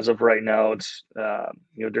 but as of right now, it's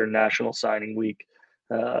during National Signing Week,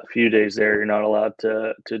 a few days there, you're not allowed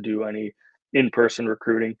to do any in-person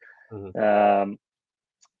recruiting. Mhm.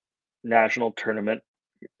 National tournament,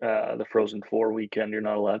 the Frozen Four weekend, you're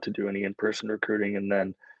not allowed to do any in-person recruiting, and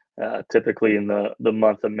then typically in the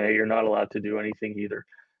month of May, you're not allowed to do anything either.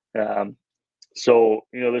 So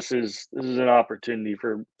this is an opportunity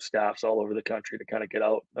for staffs all over the country to kind of get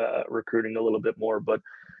out recruiting a little bit more. But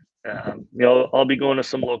I'll be going to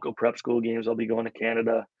some local prep school games. I'll be going to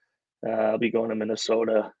Canada. I'll be going to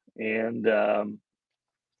Minnesota, and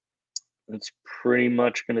it's pretty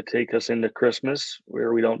much going to take us into Christmas,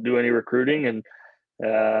 where we don't do any recruiting, and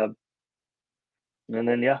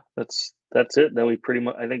then that's it. Then we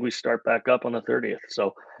I think we start back up on the 30th.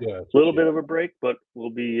 So Yeah. a little bit of a break, but we'll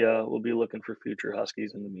be looking for future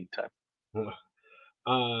Huskies in the meantime.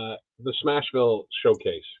 The Smashville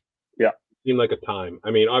showcase. Yeah. Seemed like a time. I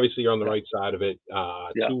mean, obviously you're on the right side of it.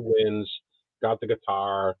 Yeah. 2 wins, got the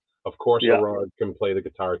guitar. Of course, Yeah. Aurora can play the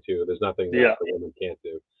guitar too. There's nothing Yeah. that the women can't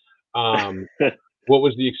do. What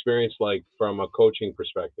was the experience like from a coaching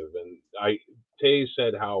perspective? And Taze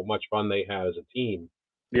said how much fun they had as a team.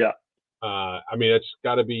 Yeah. I mean, it's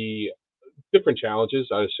got to be different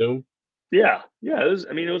challenges, I assume. Yeah.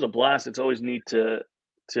 It was a blast. It's always neat to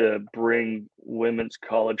bring women's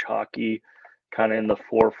college hockey kind of in the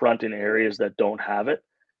forefront in areas that don't have it.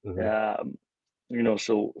 Mhm.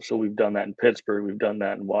 So we've done that in Pittsburgh, we've done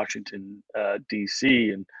that in Washington,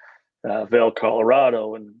 DC, and Vail,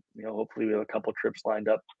 Colorado, and hopefully we have a couple trips lined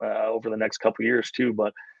up over the next couple years too.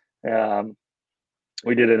 But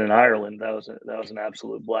we did it in Ireland. That was an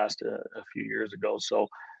absolute blast a few years ago. So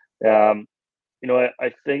I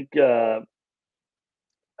think the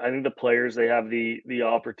players, they have the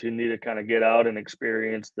opportunity to kind of get out and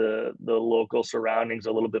experience the local surroundings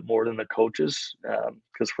a little bit more than the coaches,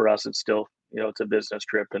 because for us it's still it's a business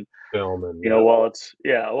trip, and Film and while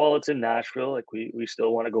it's in Nashville, like we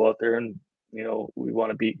still want to go out there, and we want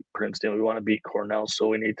to beat Princeton, we want to beat Cornell, so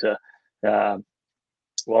we need to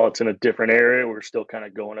while it's in a different area, we're still kind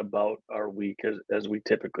of going about our week as we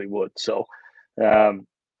typically would. So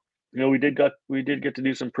we did get to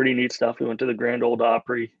do some pretty neat stuff. We went to the Grand Ole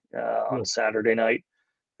Opry on Saturday night.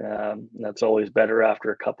 That's always better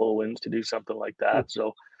after a couple of wins to do something like that.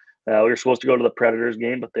 So we were supposed to go to the Predators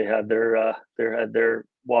game, but they had their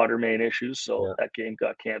water main issues, so that game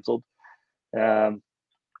got canceled.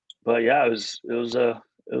 But yeah, it was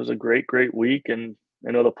a great week, and I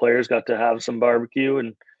know the players got to have some barbecue,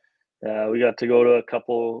 and we got to go to a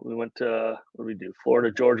couple. We went to what did we do?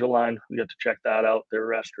 Florida Georgia line. We got to check that out, their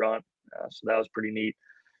restaurant. So that was pretty neat.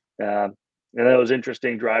 And it was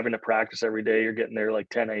interesting driving to practice every day. You're getting there like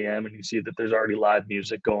 10 a.m. and you see that there's already live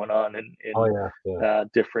music going on in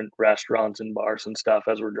different restaurants and bars and stuff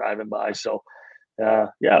as we're driving by. So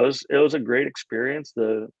it was a great experience.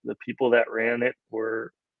 The people that ran it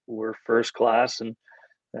were first class, and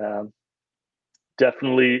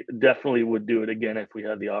definitely would do it again if we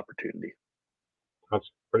had the opportunity.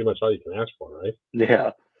 That's pretty much all you can ask for, right?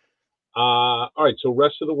 Yeah. All right. So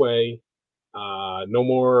rest of the way, no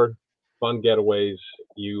more fun getaways.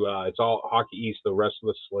 It's all Hockey East the rest of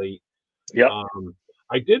the slate. Yeah.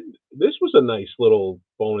 This was a nice little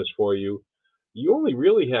bonus for you. You only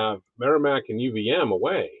really have Merrimack and UVM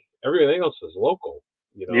away. Everything else is local.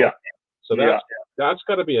 Yeah. So that's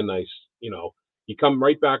got to be a nice. You come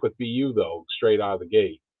right back with BU though, straight out of the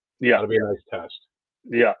gate. Yeah. That'll be a nice test.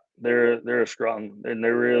 Yeah, they're a strong, and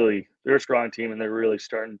they're a strong team, and they're really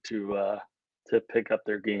starting to pick up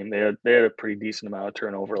their game. They had a pretty decent amount of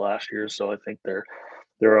turnover last year, so I think they're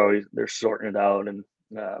sorting it out. And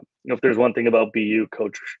if there's one thing about BU,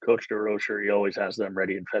 Coach DeRocher, he always has them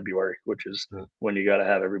ready in February, which is when you got to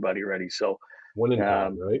have everybody ready. So winning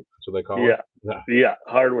time, right? That's what they call it. Yeah,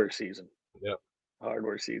 hardware season. Yeah,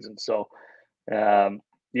 hardware season. So, I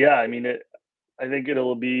mean, I think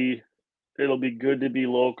it'll be good to be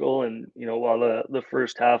local. And while the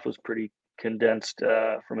first half was pretty condensed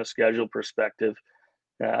from a schedule perspective,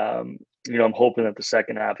 I'm hoping that the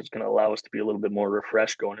second half is going to allow us to be a little bit more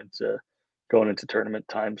refreshed going into tournament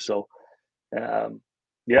time. So,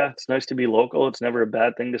 it's nice to be local. It's never a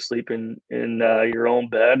bad thing to sleep in your own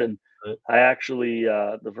bed. And right. I actually,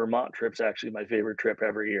 the Vermont trip's actually my favorite trip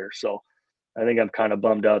every year. So I think I'm kind of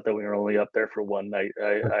bummed out that we were only up there for one night.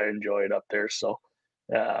 I enjoy it up there. So,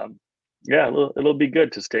 it'll be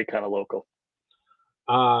good to stay kind of local.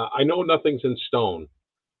 I know nothing's in stone,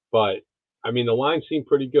 but I mean, the lines seem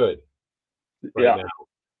pretty good right now.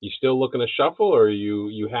 You still looking to shuffle, or are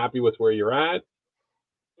you happy with where you're at?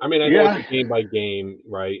 I mean, I know it's a game by game,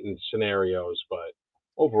 right, and scenarios, but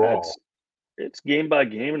overall, it's game by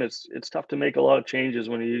game, and it's tough to make a lot of changes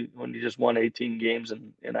when you just won 18 games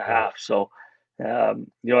in a half. So, I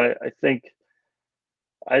think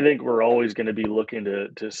we're always going to be looking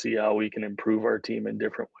to see how we can improve our team in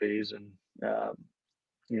different ways, and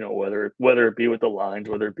whether it be with the lines,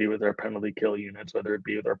 whether it be with our penalty kill units, whether it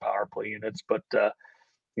be with our power play units, but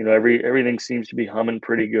everything seems to be humming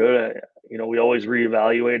pretty good. We always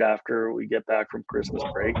reevaluate after we get back from Christmas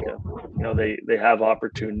break. They have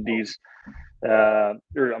opportunities, they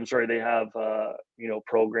have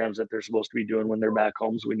programs that they're supposed to be doing when they're back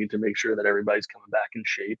home. So we need to make sure that everybody's coming back in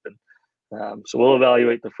shape, and so we'll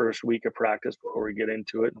evaluate the first week of practice before we get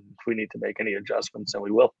into it. And if we need to make any adjustments, then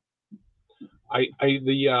we will.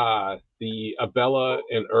 The Abella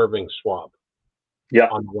and Irving swap,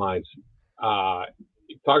 on the lines.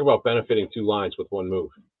 Talk about benefiting two lines with one move.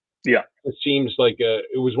 Yeah, it seems like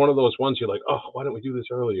it was one of those ones you're like, oh, why didn't we do this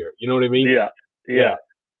earlier? You know what I mean? Yeah.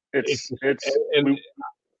 It's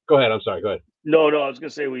go ahead. I'm sorry. Go ahead. No, I was gonna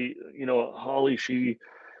say Holly,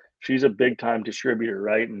 she's a big time distributor,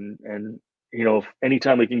 right? And if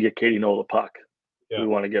anytime we can get Katie Knoll the puck, we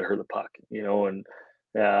want to get her the puck, and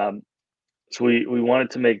so we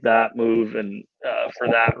wanted to make that move, and for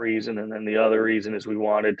that reason, and then the other reason is we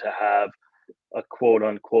wanted to have a quote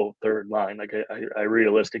unquote third line. Like I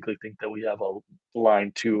realistically think that we have a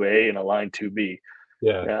line 2A and a line 2B.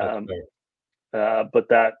 Yeah. But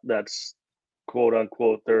that's quote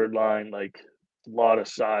unquote third line, like a lot of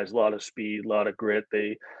size, a lot of speed, a lot of grit.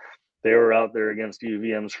 They were out there against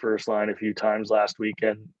UVM's first line a few times last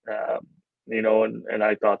weekend, and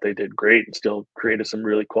I thought they did great and still created some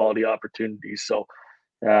really quality opportunities. So,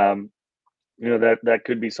 that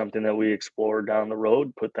could be something that we explore down the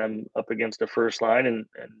road, put them up against a first line and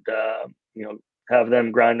have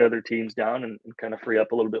them grind other teams down and kind of free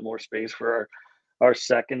up a little bit more space for our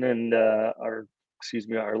second and our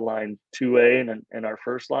line 2A and our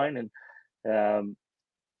first line. And,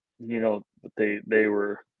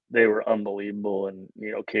 they were unbelievable. And,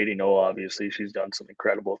 Katie Knoll, obviously she's done some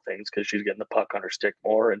incredible things because she's getting the puck on her stick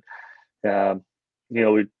more. And,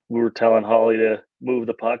 we were telling Holly to move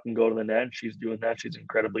the puck and go to the net. She's doing that. She's an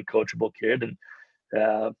incredibly coachable kid. And,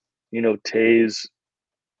 Taze,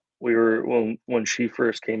 when she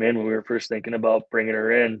first came in, when we were first thinking about bringing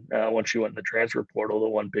her in, when she went in the transfer portal, the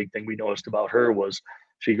one big thing we noticed about her was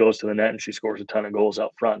she goes to the net and she scores a ton of goals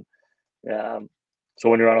out front. So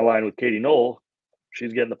when you're on a line with Katie Knoll,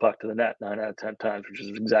 she's getting the puck to the net 9 out of 10 times, which is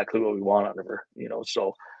exactly what we want out of her.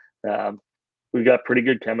 So we've got pretty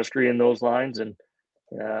good chemistry in those lines, and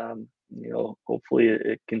hopefully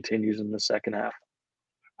it continues in the second half.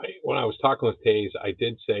 When I was talking with Taze, I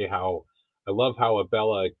did say how I love how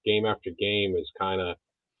Abella game after game is kind of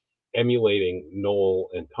emulating Knoll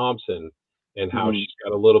and Thompson, and how she's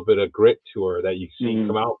got a little bit of grit to her that you see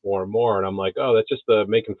come out more and more. And I'm like, oh, that's just the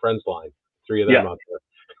making friends line. 3 of them out there.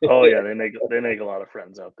 Oh yeah, they make a lot of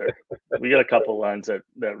friends out there. We got a couple of lines that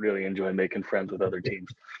really enjoy making friends with other teams.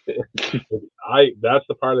 That's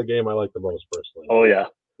the part of the game I like the most personally. Oh yeah.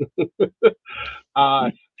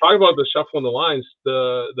 Talking about the shuffling the lines,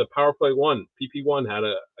 the power play one, PP1 had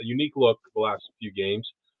a unique look the last few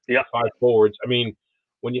games. Yeah. 5 forwards. I mean,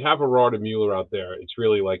 when you have a Rod and Mueller out there, it's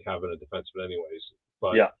really like having a defenseman anyways.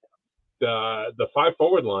 But the 5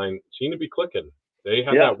 forward line seemed to be clicking. They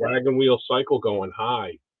had that wagon wheel cycle going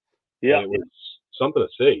high. Yeah. It was something to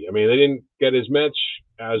see. I mean, they didn't get as much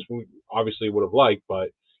as we obviously would have liked, but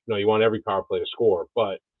you want every power play to score.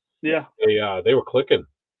 But they were clicking.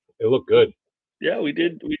 It looked good. Yeah, we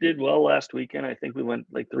did well last weekend. I think we went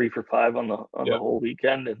like 3 for 5 on the Yeah. whole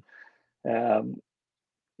weekend, and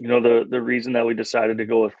the reason that we decided to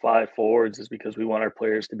go with 5 forwards is because we want our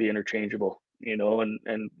players to be interchangeable,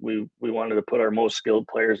 and we wanted to put our most skilled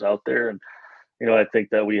players out there, and I think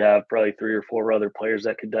that we have probably 3 or 4 other players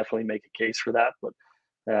that could definitely make a case for that, but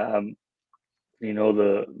um,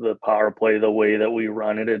 the power play, the way that we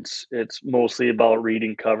run it, it's mostly about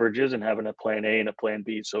reading coverages and having a plan A and a plan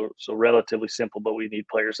B. So relatively simple, but we need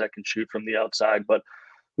players that can shoot from the outside, but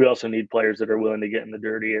we also need players that are willing to get in the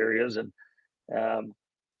dirty areas, and um,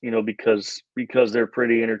 because they're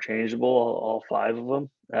pretty interchangeable, all 5 of them.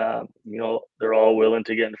 They're all willing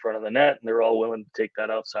to get in front of the net, and they're all willing to take that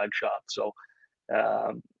outside shot. So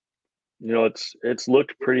um, it's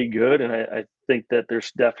looked pretty good, and I think that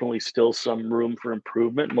there's definitely still some room for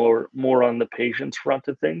improvement, more on the patience front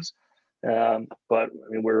of things. But I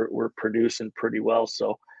mean, we're producing pretty well,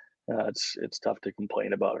 so it's tough to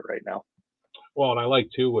complain about it right now. Well, and I like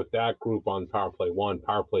too with that group on power play one,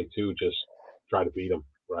 power play two, just try to beat them,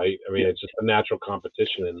 right? I mean, Yeah, it's just a natural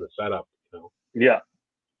competition in the setup, you know. yeah,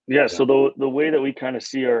 yeah. Yeah. So the way that we kind of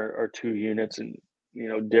see our 2 units and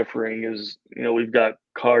differing is we've got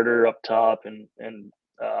Carter up top and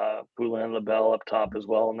Poulin LaBelle up top as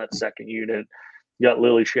well in that second unit. You got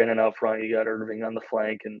Lily Shannon out front. You got Irving on the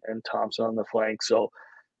flank and Thompson on the flank. So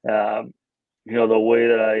um, the way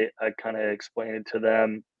that I kind of explained it to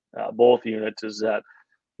them, both units, is that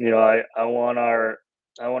I want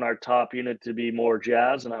our top unit to be more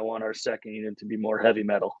jazz, and I want our second unit to be more heavy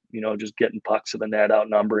metal. Just getting pucks to the net,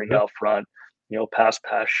 outnumbering Mhm. out front. Pass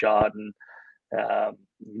shot, and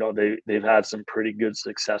they've had some pretty good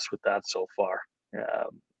success with that so far.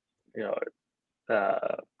 Um, you know,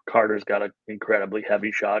 Carter's got an incredibly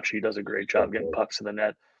heavy shot. She does a great So job getting good. pucks to the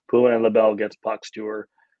net. Poulin and LaBelle gets pucks to her,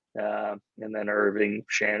 and then Irving,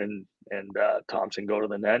 Shannon, and Thompson go to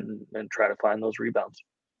the net and try to find those rebounds.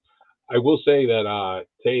 I will say that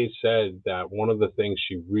Taze said that one of the things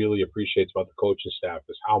she really appreciates about the coaching staff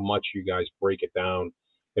is how much you guys break it down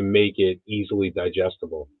and make it easily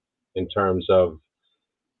digestible in terms of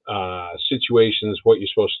situations, what you're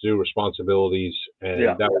supposed to do, responsibilities, Yeah.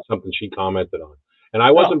 and that was something she commented on. And I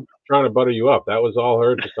No. wasn't trying to butter you up. That was all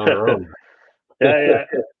her just on her own. Yeah.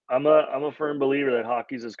 I'm a firm believer that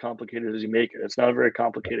hockey's as complicated as you make it. It's not a very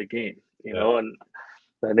complicated game, Yeah. and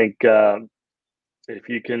I think if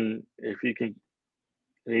you can,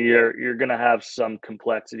 you're gonna have some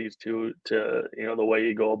complexities to the way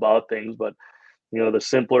you go about things, but the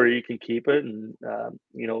simpler you can keep it, and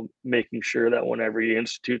making sure that whenever you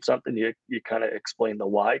institute something, you kind of explain the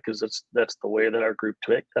why, because that's the way that our group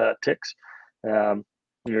ticks. Um,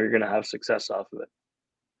 you're gonna have success off of it.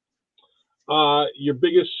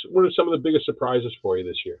 What are some of the biggest surprises for you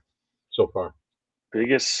this year so far?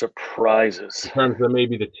 Biggest In surprises. terms of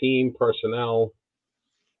maybe the team, personnel,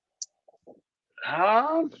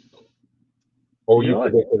 Um, or were you you know,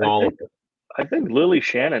 predicting I, I all of think it? I think Lily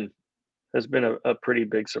Shannon has been a pretty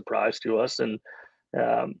big surprise to us, and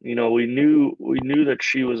we knew that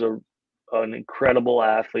she was an incredible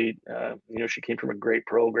athlete. She came from a great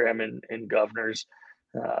program in Governors,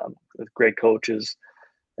 with great coaches.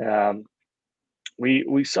 Um,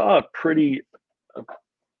 we saw uh,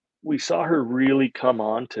 we saw her really come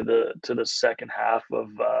on to the second half of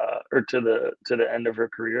or to the end of her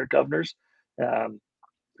career at Governors. Um,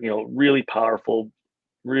 really powerful,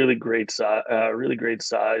 really great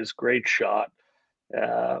size, great shot.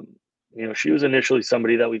 Um, she was initially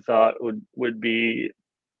somebody that we thought would be.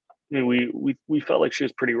 I mean, we felt like she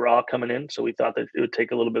was pretty raw coming in, so we thought that it would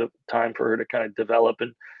take a little bit of time for her to kind of develop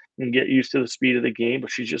and get used to the speed of the game.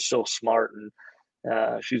 But she's just so smart,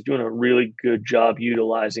 and she's doing a really good job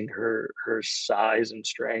utilizing her size and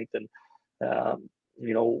strength. And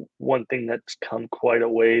one thing that's come quite a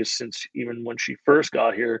ways since even when she first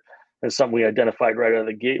got here, and something we identified right out of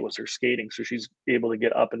the gate, was her skating. So she's able to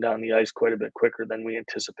get up and down the ice quite a bit quicker than we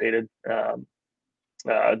anticipated,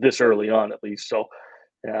 this early on, at least. So,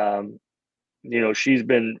 um, she's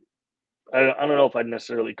been. I don't know if I'd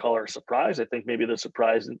necessarily call her a surprise. I think maybe the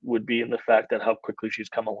surprise would be in the fact that how quickly she's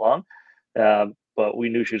come along. But we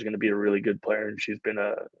knew she was going to be a really good player, and she's been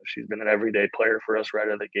an everyday player for us right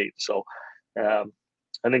out of the gate. So, um,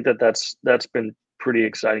 I think that's been pretty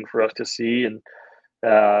exciting for us to see. And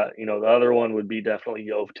the other one would be definitely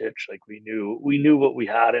Jovetic. Like we knew what we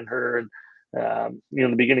had in her, and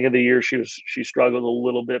in the beginning of the year she struggled a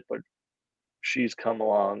little bit, but she's come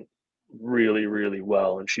along really, really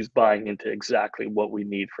well, and she's buying into exactly what we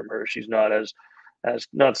need from her. She's not as as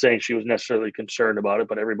not saying she was necessarily concerned about it,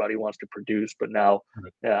 but everybody wants to produce. But now,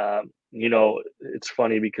 it's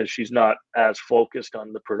funny because she's not as focused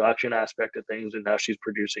on the production aspect of things, and now she's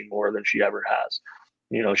producing more than she ever has.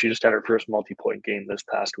 She just had her first multi-point game this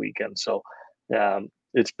past weekend, so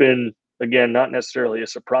it's been, again, not necessarily a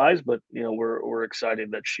surprise, but we're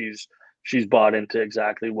excited that she's bought into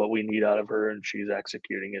exactly what we need out of her, and she's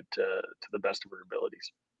executing it to the best of her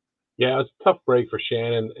abilities. Yeah, it's a tough break for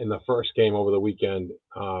Shannon in the first game over the weekend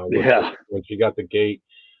when she got the gate.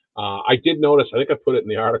 I did notice, I think I put it in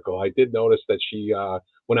the article, I did notice that she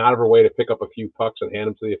went out of her way to pick up a few pucks and hand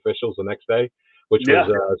them to the officials the next day, which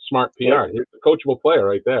was smart PR. He's a coachable player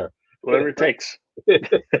right there. Whatever it takes.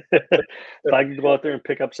 If I could go out there and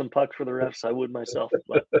pick up some pucks for the refs, I would myself.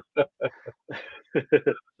 But.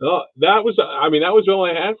 Well, that was all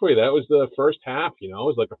I had for you. That was the first half, it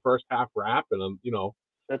was like a first half wrap, and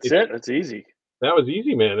That's it. That's easy. That was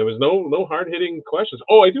easy, man. There was no hard hitting questions.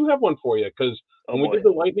 Oh, I do have one for you, because when we did the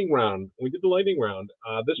lightning round,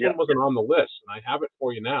 this one wasn't on the list, and I have it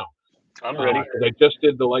for you now. I'm ready. I just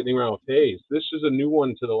did the lightning round with Taze. This is a new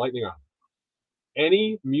one to the lightning round.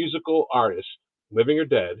 Any musical artist, living or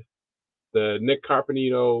dead, the Nick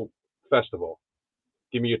Carpenito Festival.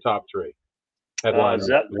 Give me your top three. Headline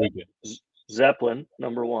Zeppelin,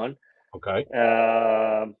 number one. Okay.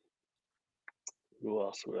 Who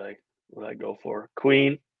else would I go for?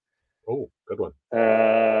 Queen. Oh, good one.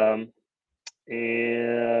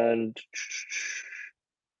 And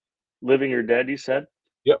Living or Dead, you said?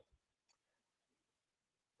 Yep.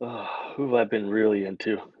 Who have I been really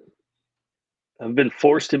into? I've been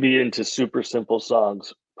forced to be into super simple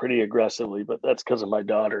songs pretty aggressively, but that's because of my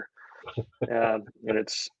daughter. And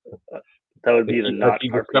it's that would be the Not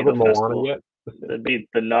Carpenito Festival. That'd be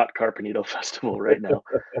the Not Carpenito Festival right now.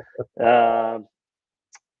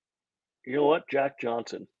 You know what? Jack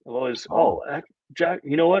Johnson. I've always Jack.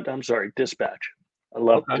 You know what? I'm sorry. Dispatch. I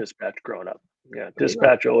loved Dispatch growing up. Yeah,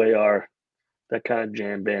 Dispatch, OAR, that kind of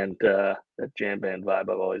jam band, that jam band vibe.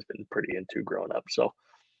 I've always been pretty into growing up. So,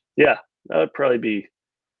 yeah, that would probably be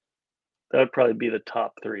the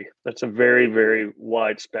top three. That's a very, very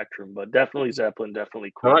wide spectrum, but definitely Zeppelin,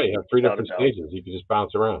 definitely Queen. All right, you have three different stages. You can just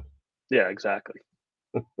bounce around. Yeah, exactly.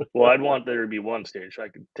 Well, I'd want there to be one stage so I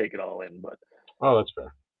could take it all in, but. Oh, that's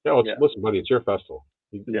fair. Yeah, well, listen, buddy, it's your festival.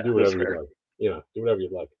 You do whatever you like. Do whatever you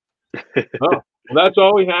like. Well, that's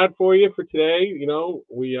all we had for you for today.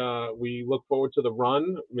 We look forward to the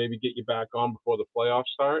run. Maybe get you back on before the playoffs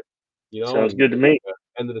start. Sounds good to me.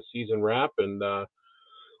 End of the season wrap, and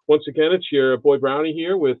once again, it's your boy Brownie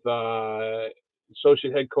here with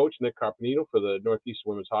associate head coach Nick Carpenito for the Northeastern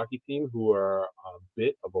women's hockey team, who are a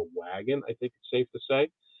bit of a wagon, I think it's safe to say,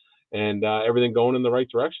 and everything going in the right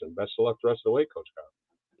direction. Best of luck the rest of the way, Coach Carp.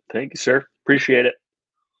 Thank you, sir. Appreciate it.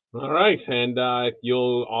 All right, and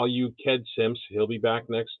all you Ked Simps, he'll be back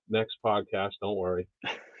next podcast. Don't worry,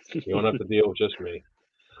 you don't have to deal with just me.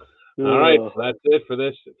 All right, that's it for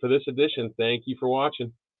this edition. Thank you for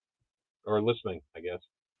watching or listening, I guess,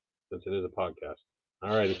 since it is a podcast.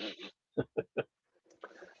 All righty.